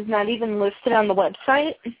item is not even listed on the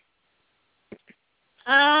website.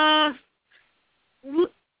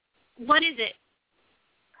 What is it?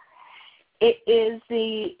 It is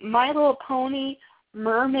the My Little Pony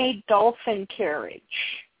Mermaid Dolphin Carriage.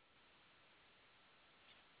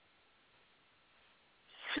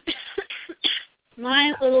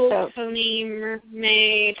 My Little Pony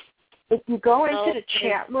Mermaid. If you go into the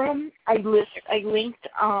chat room, I linked,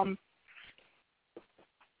 I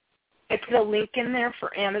put a link in there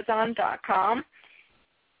for Amazon.com.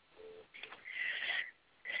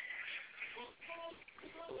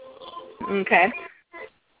 Okay.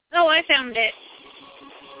 Oh, I found it.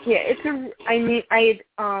 Yeah,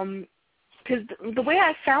 because the way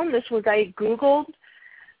I found this was I Googled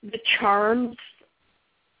the charms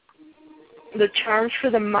for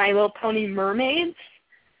the My Little Pony mermaids,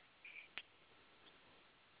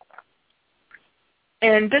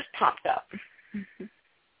 and this popped up.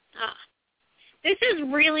 This is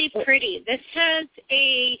really pretty. This has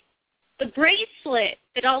the bracelet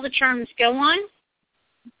that all the charms go on.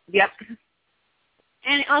 Yep.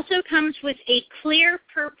 And it also comes with a clear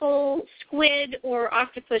purple squid or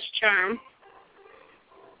octopus charm.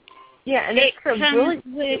 Yeah, and it comes really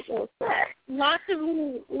with lots of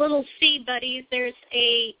little sea buddies. There's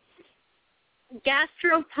a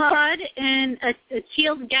gastropod and a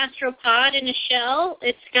teal gastropod in a shell.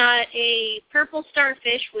 It's got a purple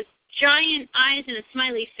starfish with giant eyes and a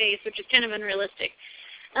smiley face, which is kind of unrealistic.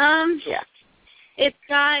 Yeah. It's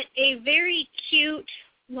got a very cute,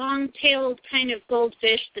 long-tailed kind of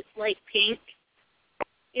goldfish that's light pink.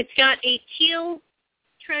 It's got a teal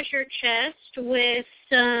treasure chest with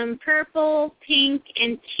some purple, pink,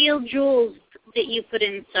 and teal jewels that you put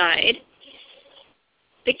inside.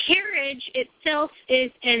 The carriage itself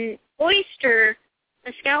is an oyster,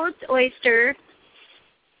 a scalloped oyster,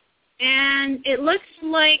 and it looks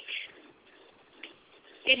like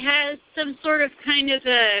it has some sort of kind of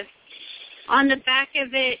on the back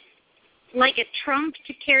of it, like a trunk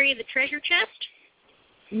to carry the treasure chest.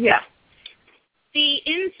 Yeah. The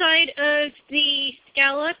inside of the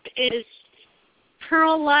scallop is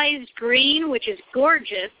pearlized green, which is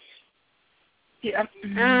gorgeous. Yeah.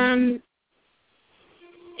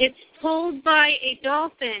 It's pulled by a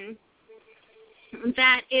dolphin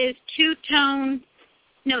that is three-toned,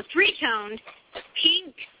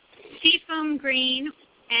 pink, seafoam green,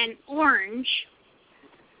 and orange.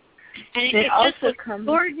 And it just looks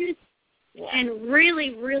gorgeous and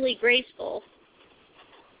really, really graceful.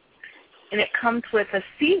 And it comes with a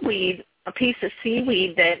piece of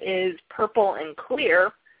seaweed that is purple and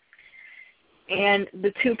clear. And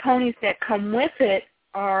the 2 ponies that come with it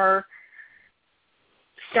are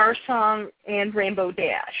Star Song and Rainbow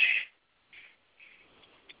Dash.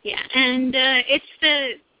 Yeah, and they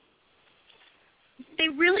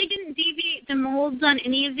really didn't deviate the molds on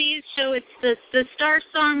any of these, so it's the Star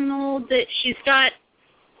Song mold that she's got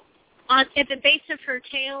at the base of her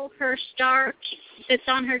tail, her star that's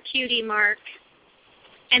on her cutie mark,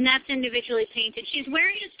 and that's individually painted. She's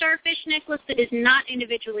wearing a starfish necklace that is not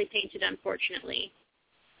individually painted, unfortunately.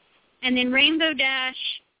 And then Rainbow Dash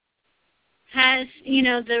has,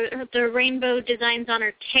 the rainbow designs on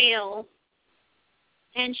her tail,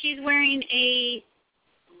 and she's wearing a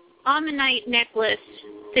ammonite necklace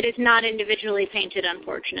that is not individually painted,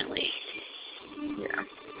 unfortunately. Yeah.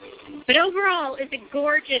 But overall, it's a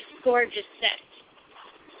gorgeous, gorgeous set.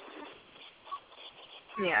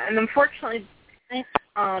 Yeah, and unfortunately,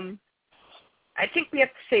 I think we have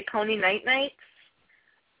to say Pony Night Nights.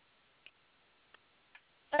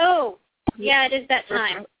 Oh, yeah, it is that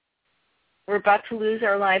time. We're about to lose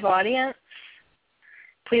our live audience.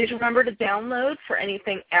 Please remember to download for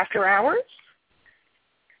anything after hours.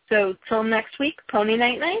 So till next week, Pony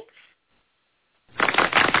Night Nights.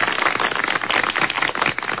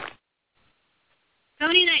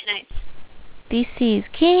 Pony Night Nights. This is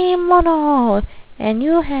Kimono, and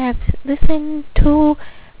you have listened to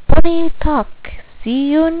Pony Talk. See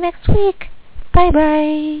you next week.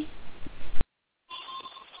 Bye-bye.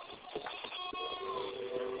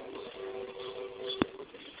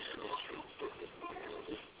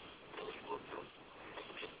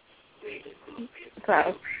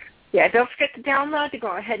 So, yeah, don't forget to download to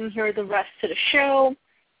go ahead and hear the rest of the show.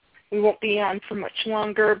 We won't be on for much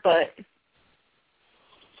longer, but...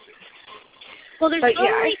 Well, there's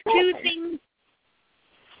only two things.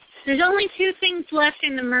 There's only two things left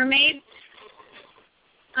in the Mermaids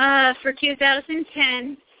for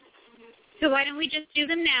 2010. So why don't we just do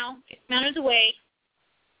them now? Get them out of the way.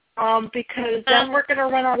 Because then we're going to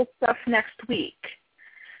run out of stuff next week.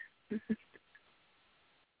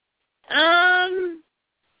 I'm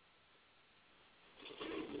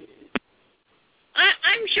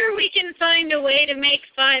sure we can find a way to make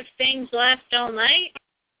 5 things last all night.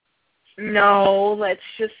 No, let's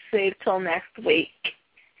just save till next week.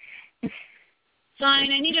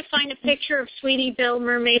 Fine, I need to find a picture of Sweetie Belle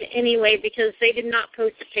Mermaid anyway because they did not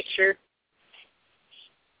post a picture.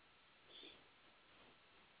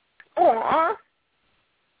 Aw,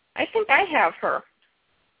 I think I have her.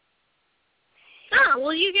 Oh,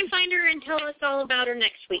 well, you can find her and tell us all about her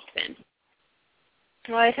next week then.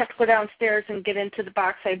 Well, I'd have to go downstairs and get into the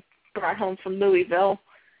box I brought home from Louisville,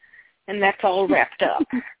 and that's all wrapped up.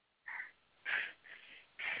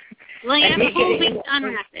 Well, you have a whole week to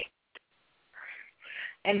unwrap it.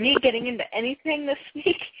 And me getting into anything this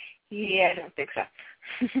week? Yeah, I don't think so.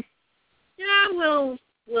 Yeah,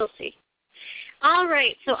 we'll see. All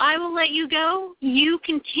right, so I will let you go. You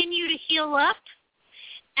continue to heal up.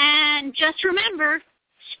 And just remember,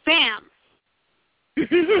 spam.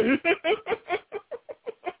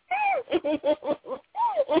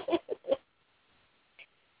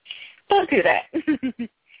 Don't do that.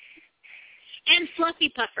 And Fluffy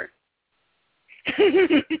Puffer.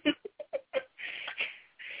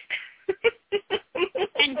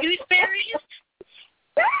 And gooseberries.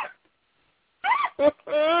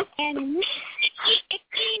 And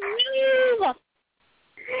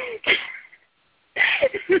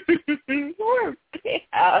You're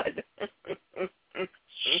bad.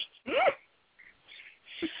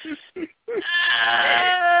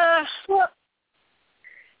 Well,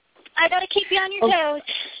 I gotta keep you on your toes.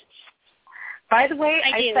 By the way,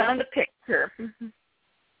 I found a picture.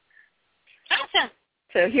 Awesome.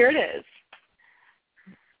 So here it is.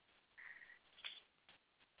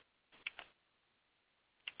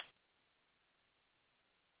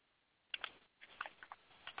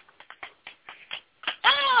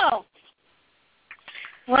 Oh!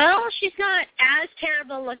 Well, she's not as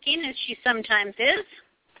terrible looking as she sometimes is.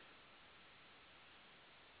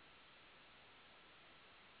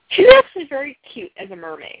 She's actually very cute as a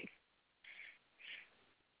mermaid.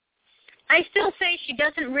 I still say she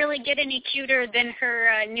doesn't really get any cuter than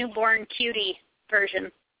her newborn cutie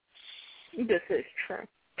version. This is true.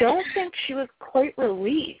 Don't think she was quite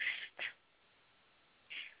released.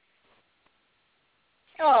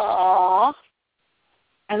 Aww.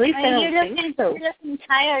 At least I don't think so. You're looking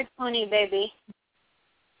tired, Pony baby.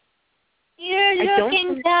 You're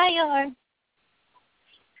looking tired.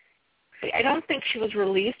 See, I don't think she was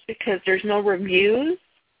released because there's no reviews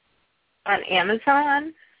on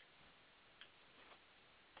Amazon.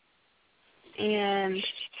 And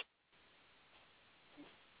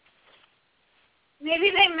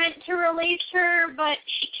maybe they meant to release her, but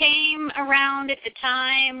she came around at the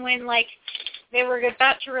time when, like, they were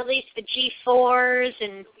about to release the G4s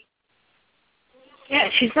and... Yeah,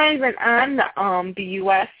 she's not even on the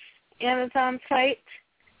U.S. Amazon site.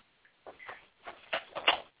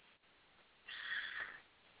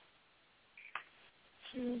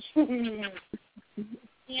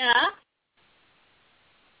 Yeah?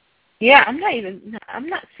 Yeah, I'm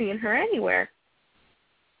not seeing her anywhere.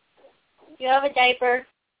 You have a diaper.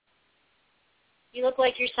 You look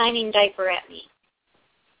like you're signing diaper at me.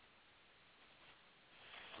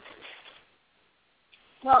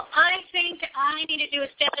 Well, I think I need to do a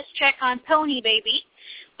status check on Pony Baby,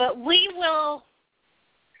 but we will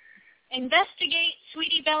investigate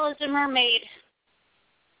Sweetie Belle as a mermaid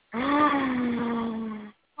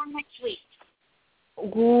For next week.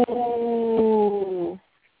 Ooh.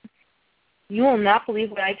 You will not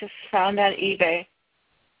believe what I just found on eBay.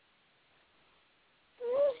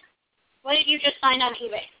 What did you just find on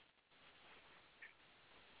eBay?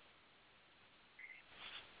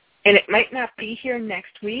 And it might not be here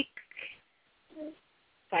next week.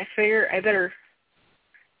 So I figure I better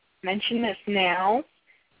mention this now.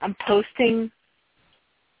 I'm posting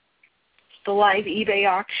the live eBay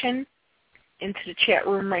auction into the chat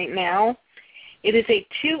room right now. It is a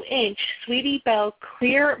 2-inch Sweetie Belle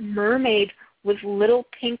clear mermaid with little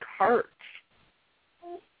pink hearts.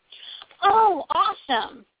 Oh,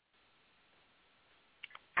 awesome.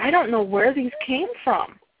 I don't know where these came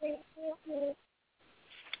from.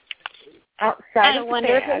 Outside I of the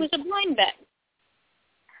wonder if bag. it was a blind bag.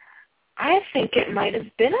 I think it might have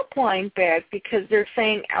been a blind bag because they're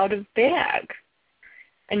saying out of bag.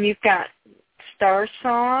 And you've got Star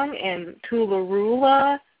Song and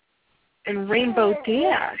Toolaroola and Rainbow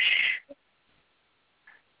Dash.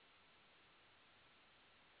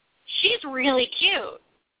 She's really cute.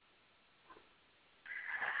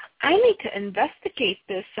 I need to investigate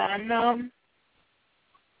this on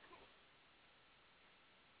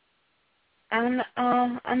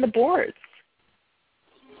the boards.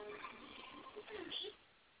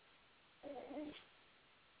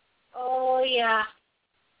 Oh, yeah.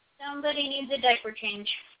 Somebody needs a diaper change.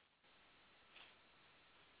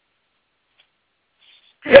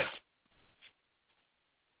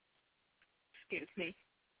 Excuse me.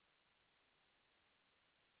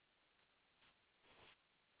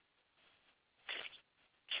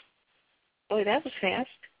 Boy, that was fast.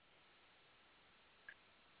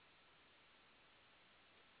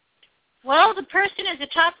 Well, the person is a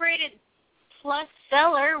top-rated plus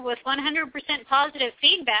seller with 100% positive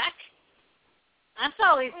feedback. That's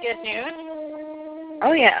always good news.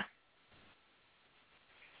 Oh, yeah.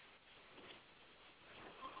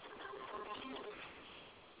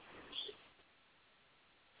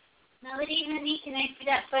 Melody, honey, can I see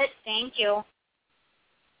that foot? Thank you.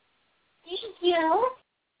 Thank you.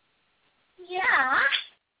 Yeah.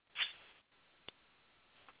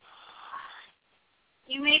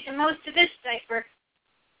 You made the most of this diaper.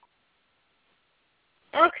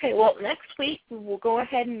 Okay, well, next week we'll go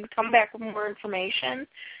ahead and come back with more information.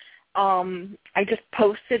 I just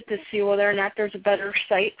posted to see whether or not there's a better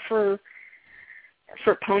site for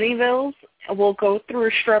Ponyvilles. We'll go through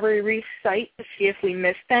a Strawberry Reef site to see if we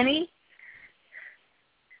missed any.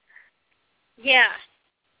 Yeah.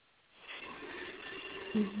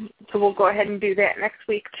 So we'll go ahead and do that next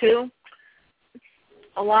week, too,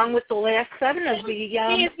 along with the last 7 of the...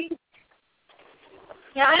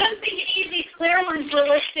 Yeah, I don't think any of these clear ones were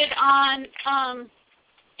listed on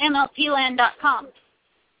MLPland.com.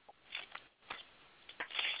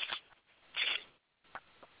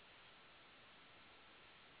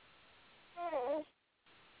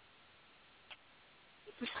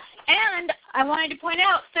 And I wanted to point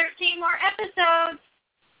out 13 more episodes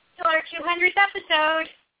till our 200th episode.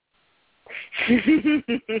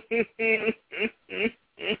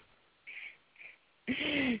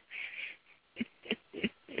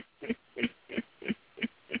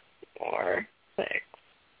 Four, 6,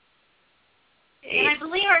 8. And I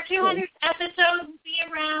believe our 200th episode will be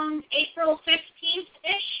around April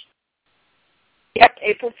 15th-ish. Yep,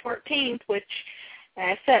 April 14th, which,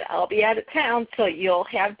 as I said, I'll be out of town, so you'll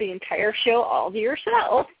have the entire show all to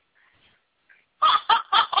yourself.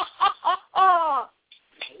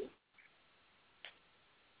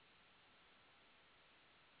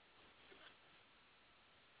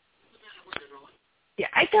 Yeah,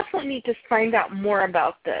 I definitely need to find out more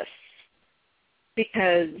about this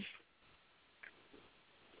because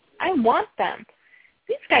I want them.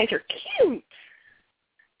 These guys are cute.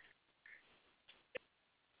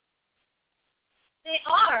 They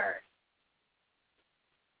are.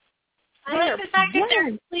 I like the fact that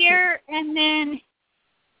they're clear and then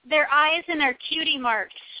their eyes and their cutie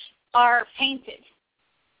marks are painted.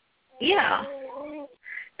 Yeah.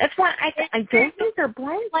 That's why I don't think they're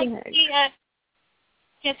blind bags.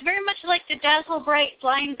 It's very much like the Dazzle Bright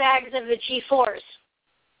blind bags of the G4s.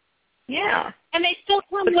 Yeah. And they still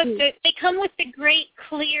come with the great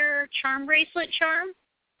clear charm bracelet charm.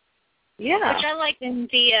 Yeah. Which I like than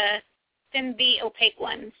the opaque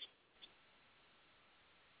ones.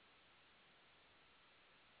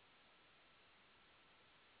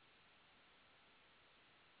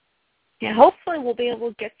 Yeah, hopefully we'll be able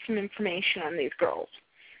to get some information on these girls.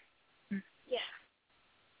 Yeah.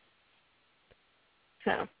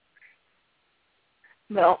 So,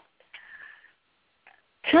 well,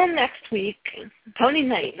 till next week, Pony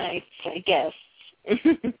Night Nights, I guess. Yep.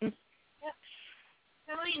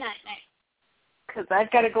 Really night-night. Because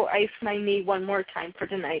I've got to go ice my knee one more time for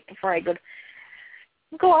tonight before I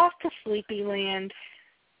go off to sleepy land.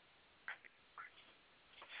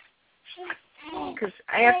 Because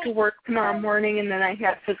I have to work tomorrow morning, and then I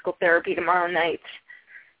have physical therapy tomorrow night.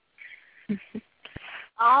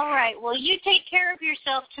 All right. Well, you take care of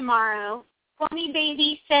yourself tomorrow. Pony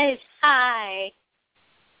Baby says hi.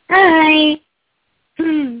 Hi.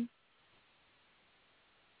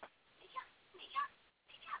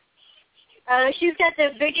 Oh, she's got the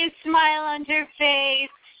biggest smile on her face.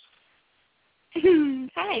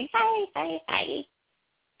 Hi, hi, hi, hi.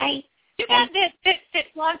 Hi. Too bad that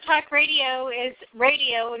Blog Talk Radio is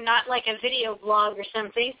radio, not like a video blog or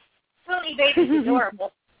something. Pony Baby's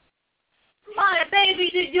adorable. My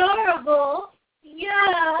baby's adorable.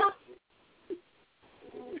 Yeah.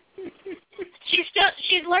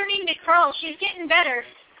 She's learning to crawl. She's getting better.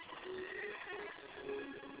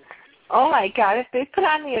 Oh my God, if they put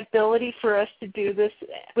on the ability for us to do this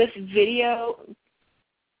with video,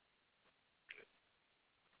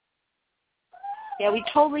 yeah, we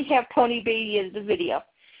totally have Pony Baby as the video.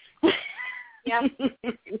 Yep.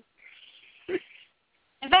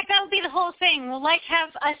 In fact, that would be the whole thing. We'll have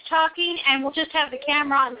us talking, and we'll just have the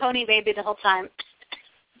camera on Pony Baby the whole time.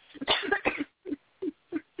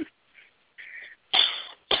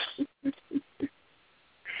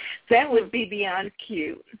 That would be beyond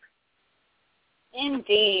cute.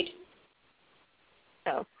 Indeed.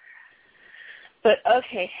 So, but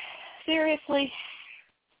okay, seriously,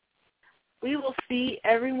 we will see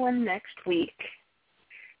everyone next week.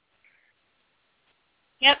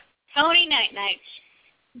 Yep, Pony Night Nights.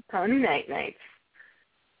 Pony Night Nights.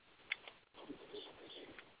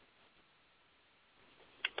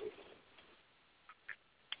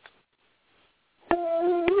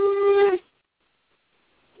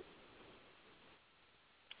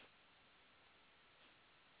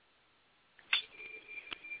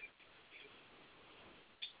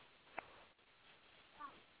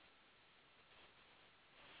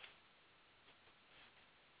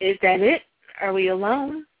 Is that it? Are we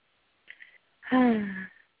alone?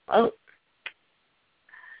 Well,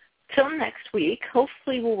 till next week,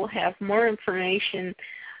 hopefully we will have more information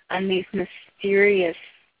on these mysterious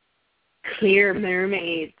clear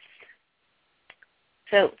mermaids.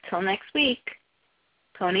 So, till next week,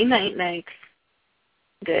 Pony Night Nights.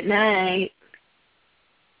 Good night.